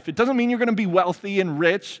life. It doesn't mean you're going to be wealthy and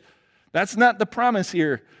rich. That's not the promise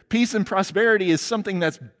here. Peace and prosperity is something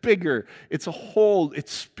that's bigger. It's a whole,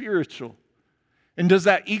 it's spiritual. And does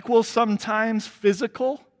that equal sometimes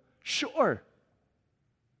physical? Sure.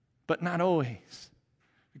 But not always.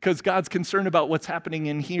 Because God's concerned about what's happening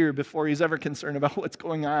in here before he's ever concerned about what's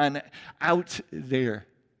going on out there.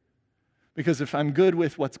 Because if I'm good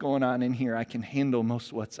with what's going on in here, I can handle most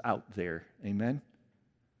of what's out there. Amen?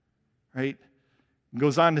 Right? It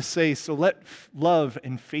goes on to say, so let love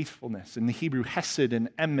and faithfulness, in the Hebrew, hesed and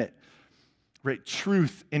emet, right?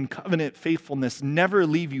 Truth and covenant faithfulness never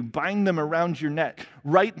leave you. Bind them around your neck.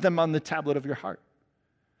 Write them on the tablet of your heart.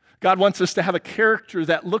 God wants us to have a character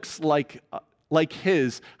that looks like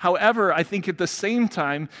his. However, I think at the same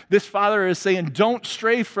time, this Father is saying, don't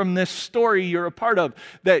stray from this story you're a part of,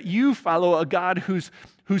 that you follow a God whose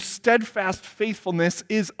steadfast faithfulness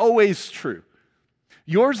is always true.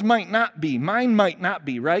 Yours might not be, mine might not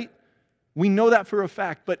be, right? We know that for a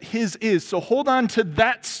fact, but his is. So hold on to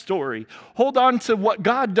that story. Hold on to what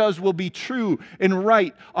God does will be true and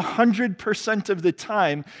right 100% of the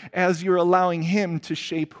time as you're allowing him to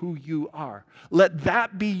shape who you are. Let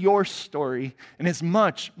that be your story, and as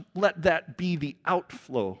much, let that be the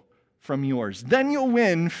outflow from yours. Then you'll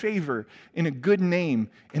win favor and a good name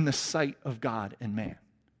in the sight of God and man.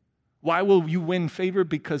 Why will you win favor?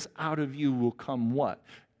 Because out of you will come what?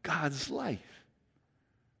 God's life.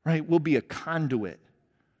 Right? We'll be a conduit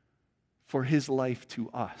for his life to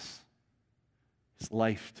us, his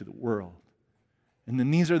life to the world. And then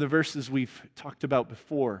these are the verses we've talked about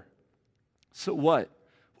before. So what?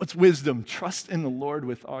 What's wisdom? Trust in the Lord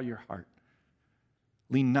with all your heart.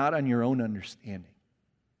 Lean not on your own understanding.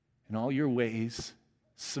 In all your ways,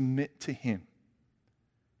 submit to him.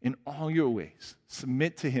 In all your ways,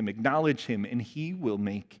 submit to him, acknowledge him, and he will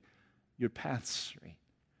make your paths straight.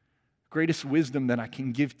 The greatest wisdom that I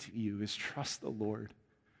can give to you is trust the Lord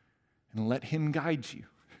and let him guide you.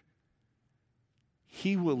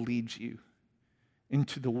 He will lead you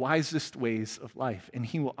into the wisest ways of life, and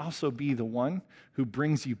he will also be the one who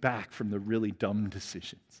brings you back from the really dumb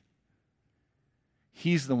decisions.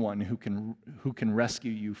 He's the one who can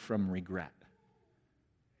rescue you from regret.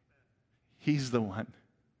 He's the one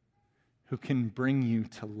who can bring you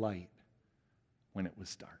to light when it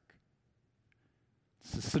was dark.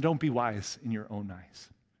 So don't be wise in your own eyes.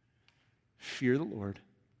 Fear the Lord.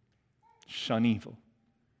 Shun evil.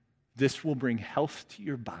 This will bring health to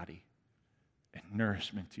your body and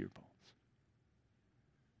nourishment to your bones.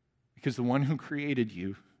 Because the one who created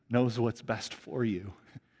you knows what's best for you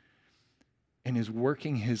and is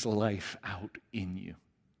working his life out in you.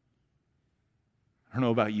 I don't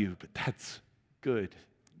know about you, but that's good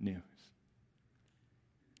news.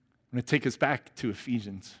 I'm going to take us back to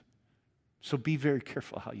Ephesians. So be very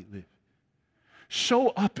careful how you live. Show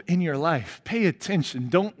up in your life. Pay attention.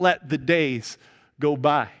 Don't let the days go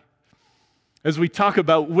by. As we talk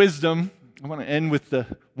about wisdom, I want to end with the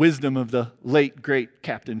wisdom of the late, great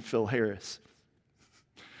Captain Phil Harris.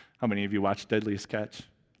 How many of you watched Deadliest Catch?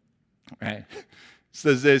 Right. It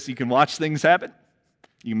says this: you can watch things happen,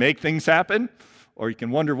 you make things happen, or you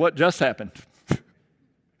can wonder what just happened.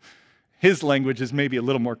 His language is maybe a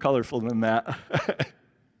little more colorful than that.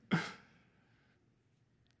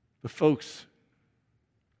 But folks,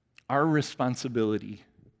 our responsibility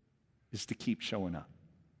is to keep showing up.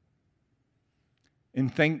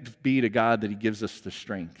 And thanks be to God that he gives us the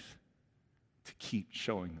strength to keep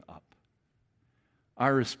showing up.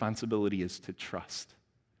 Our responsibility is to trust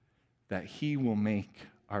that he will make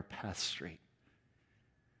our path straight.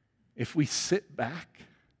 If we sit back,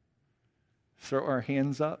 throw our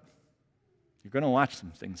hands up, you're going to watch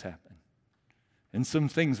some things happen. And some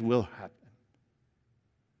things will happen.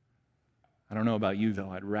 I don't know about you, though.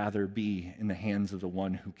 I'd rather be in the hands of the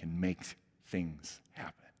one who can make things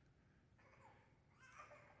happen.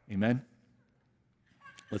 Amen?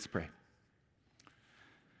 Let's pray.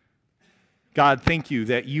 God, thank you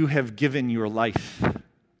that you have given your life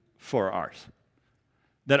for ours.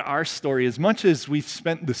 That our story, as much as we've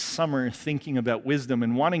spent the summer thinking about wisdom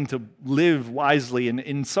and wanting to live wisely, and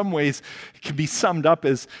in some ways it can be summed up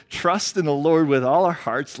as trust in the Lord with all our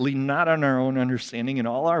hearts, lean not on our own understanding, in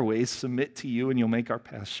all our ways submit to you, and you'll make our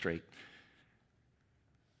path straight.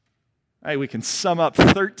 All right, we can sum up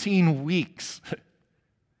 13 weeks.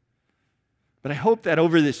 But I hope that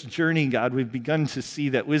over this journey, God, we've begun to see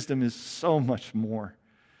that wisdom is so much more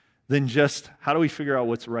than just how do we figure out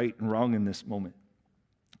what's right and wrong in this moment.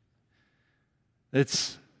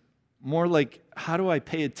 It's more like, how do I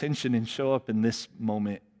pay attention and show up in this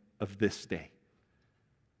moment of this day?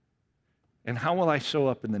 And how will I show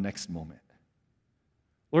up in the next moment?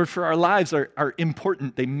 Lord, for our lives are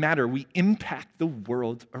important. They matter. We impact the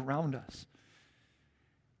world around us.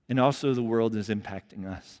 And also the world is impacting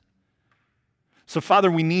us. So,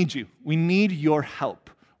 Father, we need you. We need your help.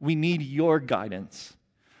 We need your guidance.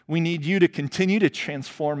 We need you to continue to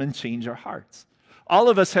transform and change our hearts. All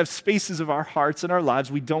of us have spaces of our hearts and our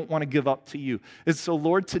lives we don't want to give up to you. And so,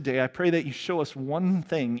 Lord, today I pray that you show us one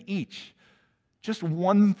thing each, just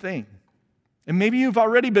one thing. And maybe you've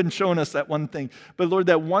already been showing us that one thing, but Lord,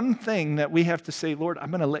 that one thing that we have to say, Lord,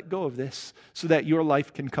 I'm going to let go of this so that your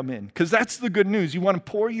life can come in. Because that's the good news. You want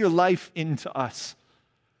to pour your life into us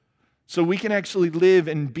so we can actually live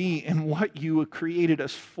and be in what you created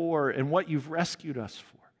us for and what you've rescued us for.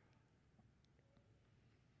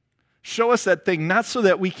 Show us that thing, not so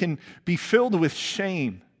that we can be filled with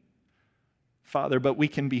shame, Father, but we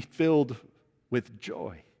can be filled with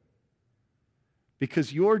joy.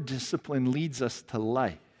 Because your discipline leads us to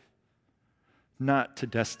life, not to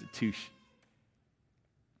destitution.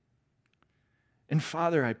 And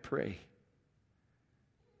Father, I pray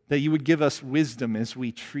that you would give us wisdom as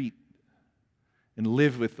we treat and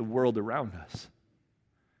live with the world around us.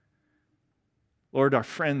 Lord, our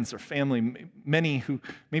friends, our family, many who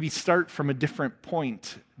maybe start from a different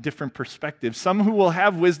point, different perspective. Some who will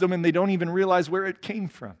have wisdom and they don't even realize where it came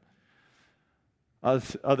from.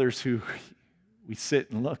 Others who we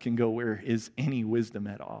sit and look and go, where is any wisdom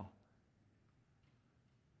at all?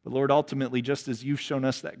 But Lord, ultimately, just as you've shown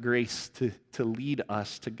us that grace to lead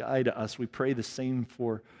us, to guide us, we pray the same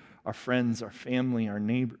for our friends, our family, our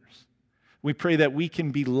neighbors. We pray that we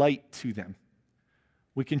can be light to them.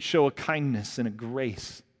 We can show a kindness and a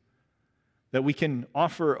grace, that we can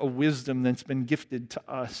offer a wisdom that's been gifted to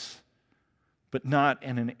us, but not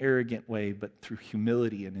in an arrogant way, but through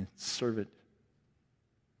humility and in servant.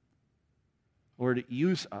 Lord,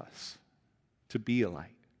 use us to be a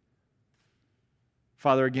light.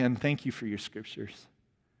 Father, again, thank you for your scriptures.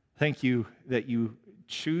 Thank you that you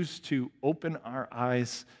choose to open our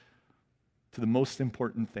eyes to the most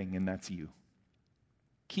important thing, and that's you.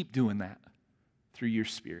 Keep doing that through your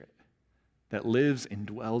Spirit that lives and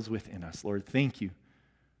dwells within us. Lord, thank you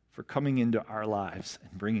for coming into our lives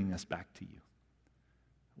and bringing us back to you.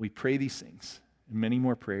 We pray these things and many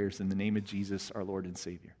more prayers in the name of Jesus, our Lord and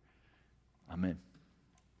Savior. Amen.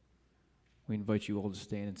 We invite you all to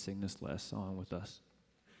stand and sing this last song with us.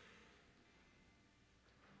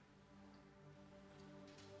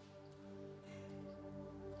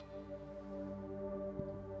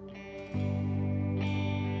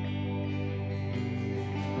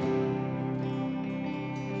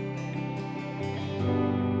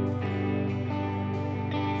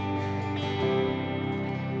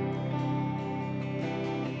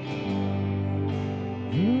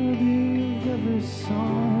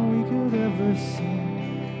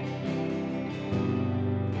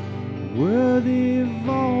 Worthy of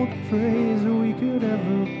all the praise we could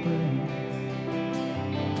ever bring.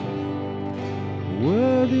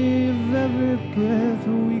 Worthy of every breath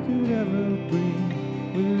we could ever breathe.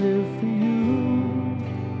 We live for you.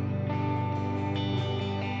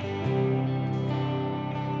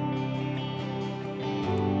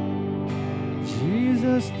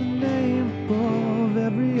 Jesus, the name above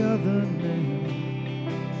every other name.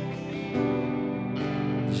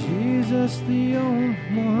 Jesus, the only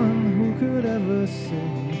one who could ever save.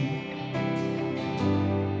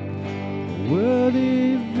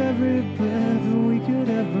 Worthy of every breath we could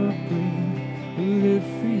ever breathe. We live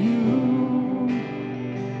for you.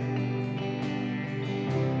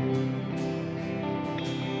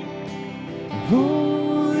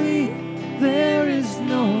 Holy, there is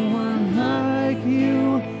no one like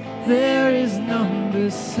you. There is none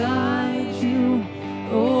beside you.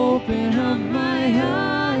 Open up my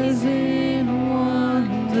eyes in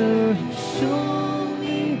wonder. Show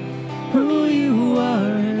me who you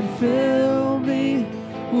are and fill me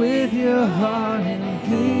with your heart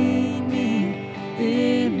and lead me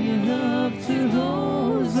in your love to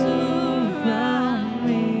those around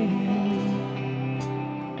me.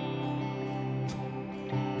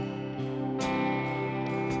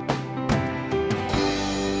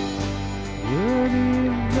 Worthy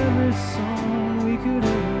of every song we could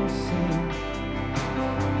ever sing.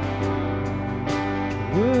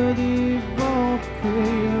 Worthy of all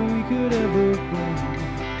prayer we could ever bring.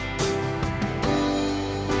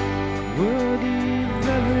 Worthy of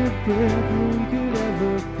every breath we could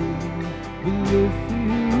ever breathe. We live for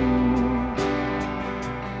you.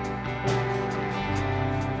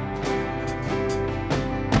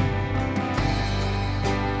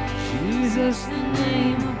 Jesus, the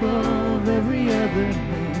name above every other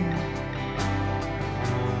name.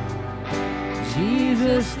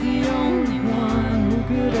 Jesus, the only one who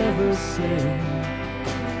could ever save.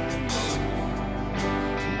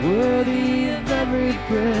 Worthy of every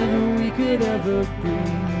breath we could ever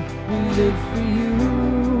breathe. We live for you.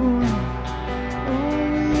 Oh,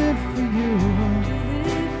 we live for you.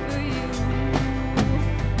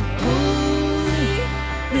 Holy,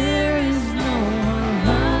 there is no one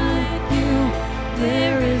like you.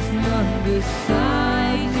 There is none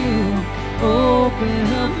beside you. Open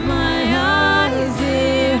up my eyes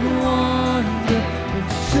in wonder and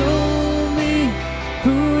show me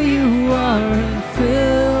who you are and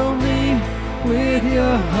fill me with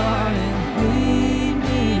your heart and lead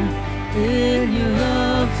me in your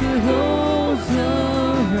love to those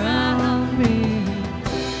around me.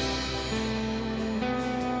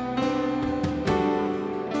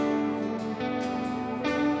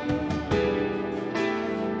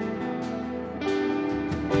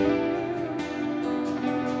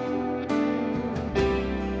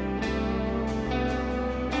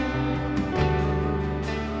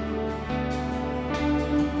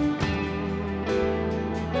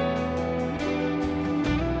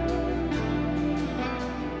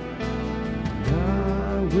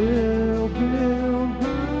 I will build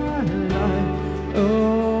my life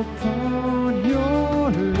upon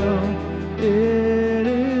your love. It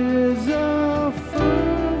is a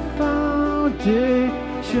firm foundation.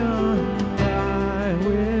 I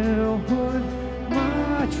will put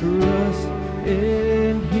my trust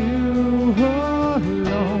in you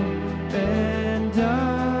alone, and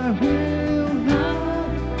I will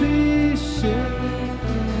not be shaken.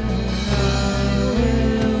 I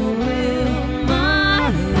will build my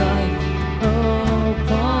life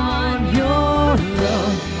upon your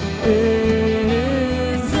love.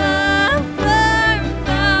 It's a firm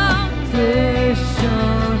foundation.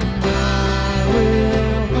 I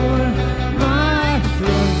will put my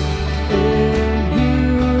trust in you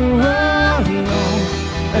alone,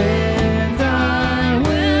 and I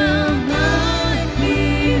will not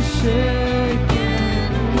be shaken.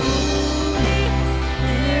 Holy,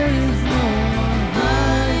 there is no one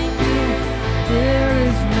like you. There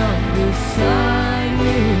is none beside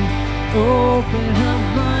you. Open up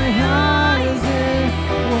my eyes and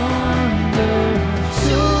wonder.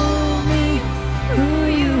 Show me who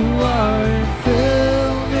you are and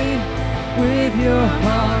fill me with your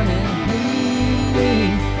heart and lead me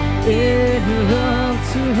in love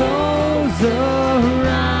to those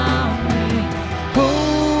around me.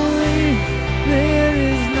 Holy, there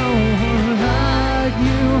is no one like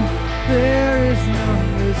you. There is none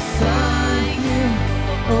beside you.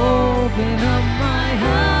 Open up my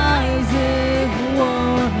eyes and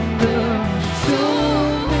wonder. Show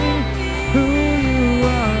me who you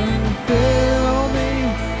are and fill me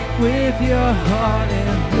with your heart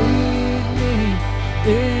and lead me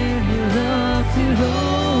in love to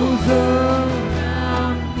those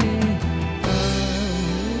around me. I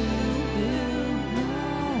will build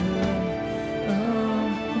my life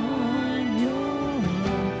upon your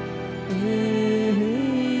love. It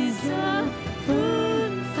is a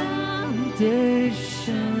firm foundation.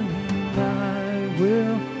 I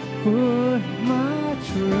will put my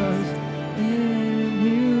trust in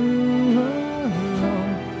you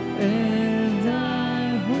alone, and I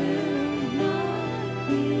will not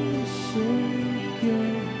be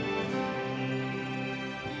shaken.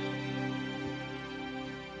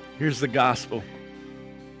 Here's the gospel.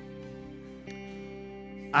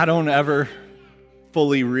 I don't ever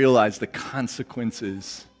fully realize the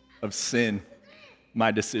consequences of sin,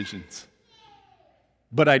 my decisions.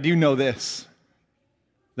 But I do know this,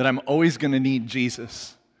 that I'm always going to need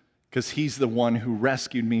Jesus because he's the one who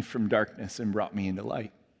rescued me from darkness and brought me into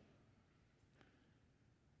light.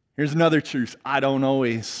 Here's another truth. I don't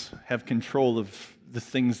always have control of the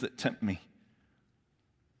things that tempt me.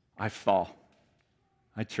 I fall.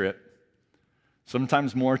 I trip.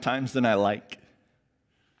 Sometimes more times than I like.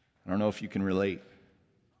 I don't know if you can relate.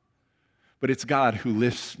 But it's God who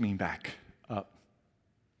lifts me back up.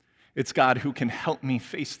 It's God who can help me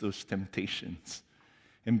face those temptations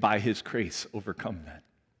and by his grace overcome that.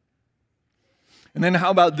 And then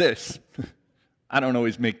how about this? I don't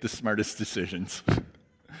always make the smartest decisions.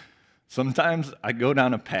 Sometimes I go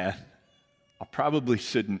down a path I probably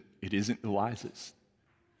shouldn't. It isn't the wisest.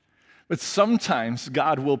 But sometimes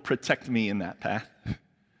God will protect me in that path.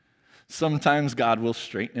 Sometimes God will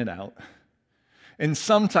straighten it out. And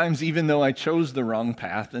sometimes, even though I chose the wrong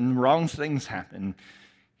path and wrong things happen,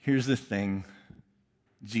 here's the thing,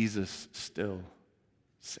 Jesus still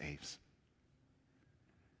saves.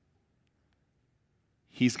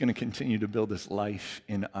 He's going to continue to build his life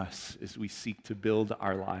in us as we seek to build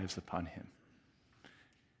our lives upon him.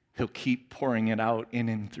 He'll keep pouring it out in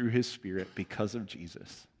and through his Spirit because of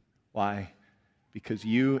Jesus. Why? Because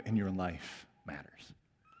you and your life matters.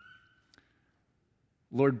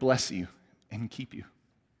 Lord bless you and keep you.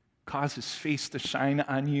 Cause his face to shine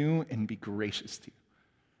on you and be gracious to you.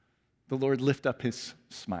 The Lord lift up his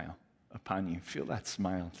smile upon you. Feel that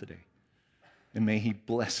smile today. And may he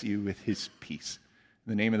bless you with his peace. In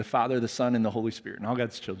the name of the Father, the Son, and the Holy Spirit. And all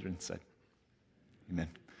God's children said, amen.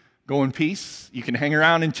 Go in peace. You can hang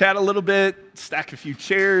around and chat a little bit, stack a few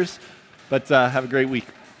chairs, but have a great week.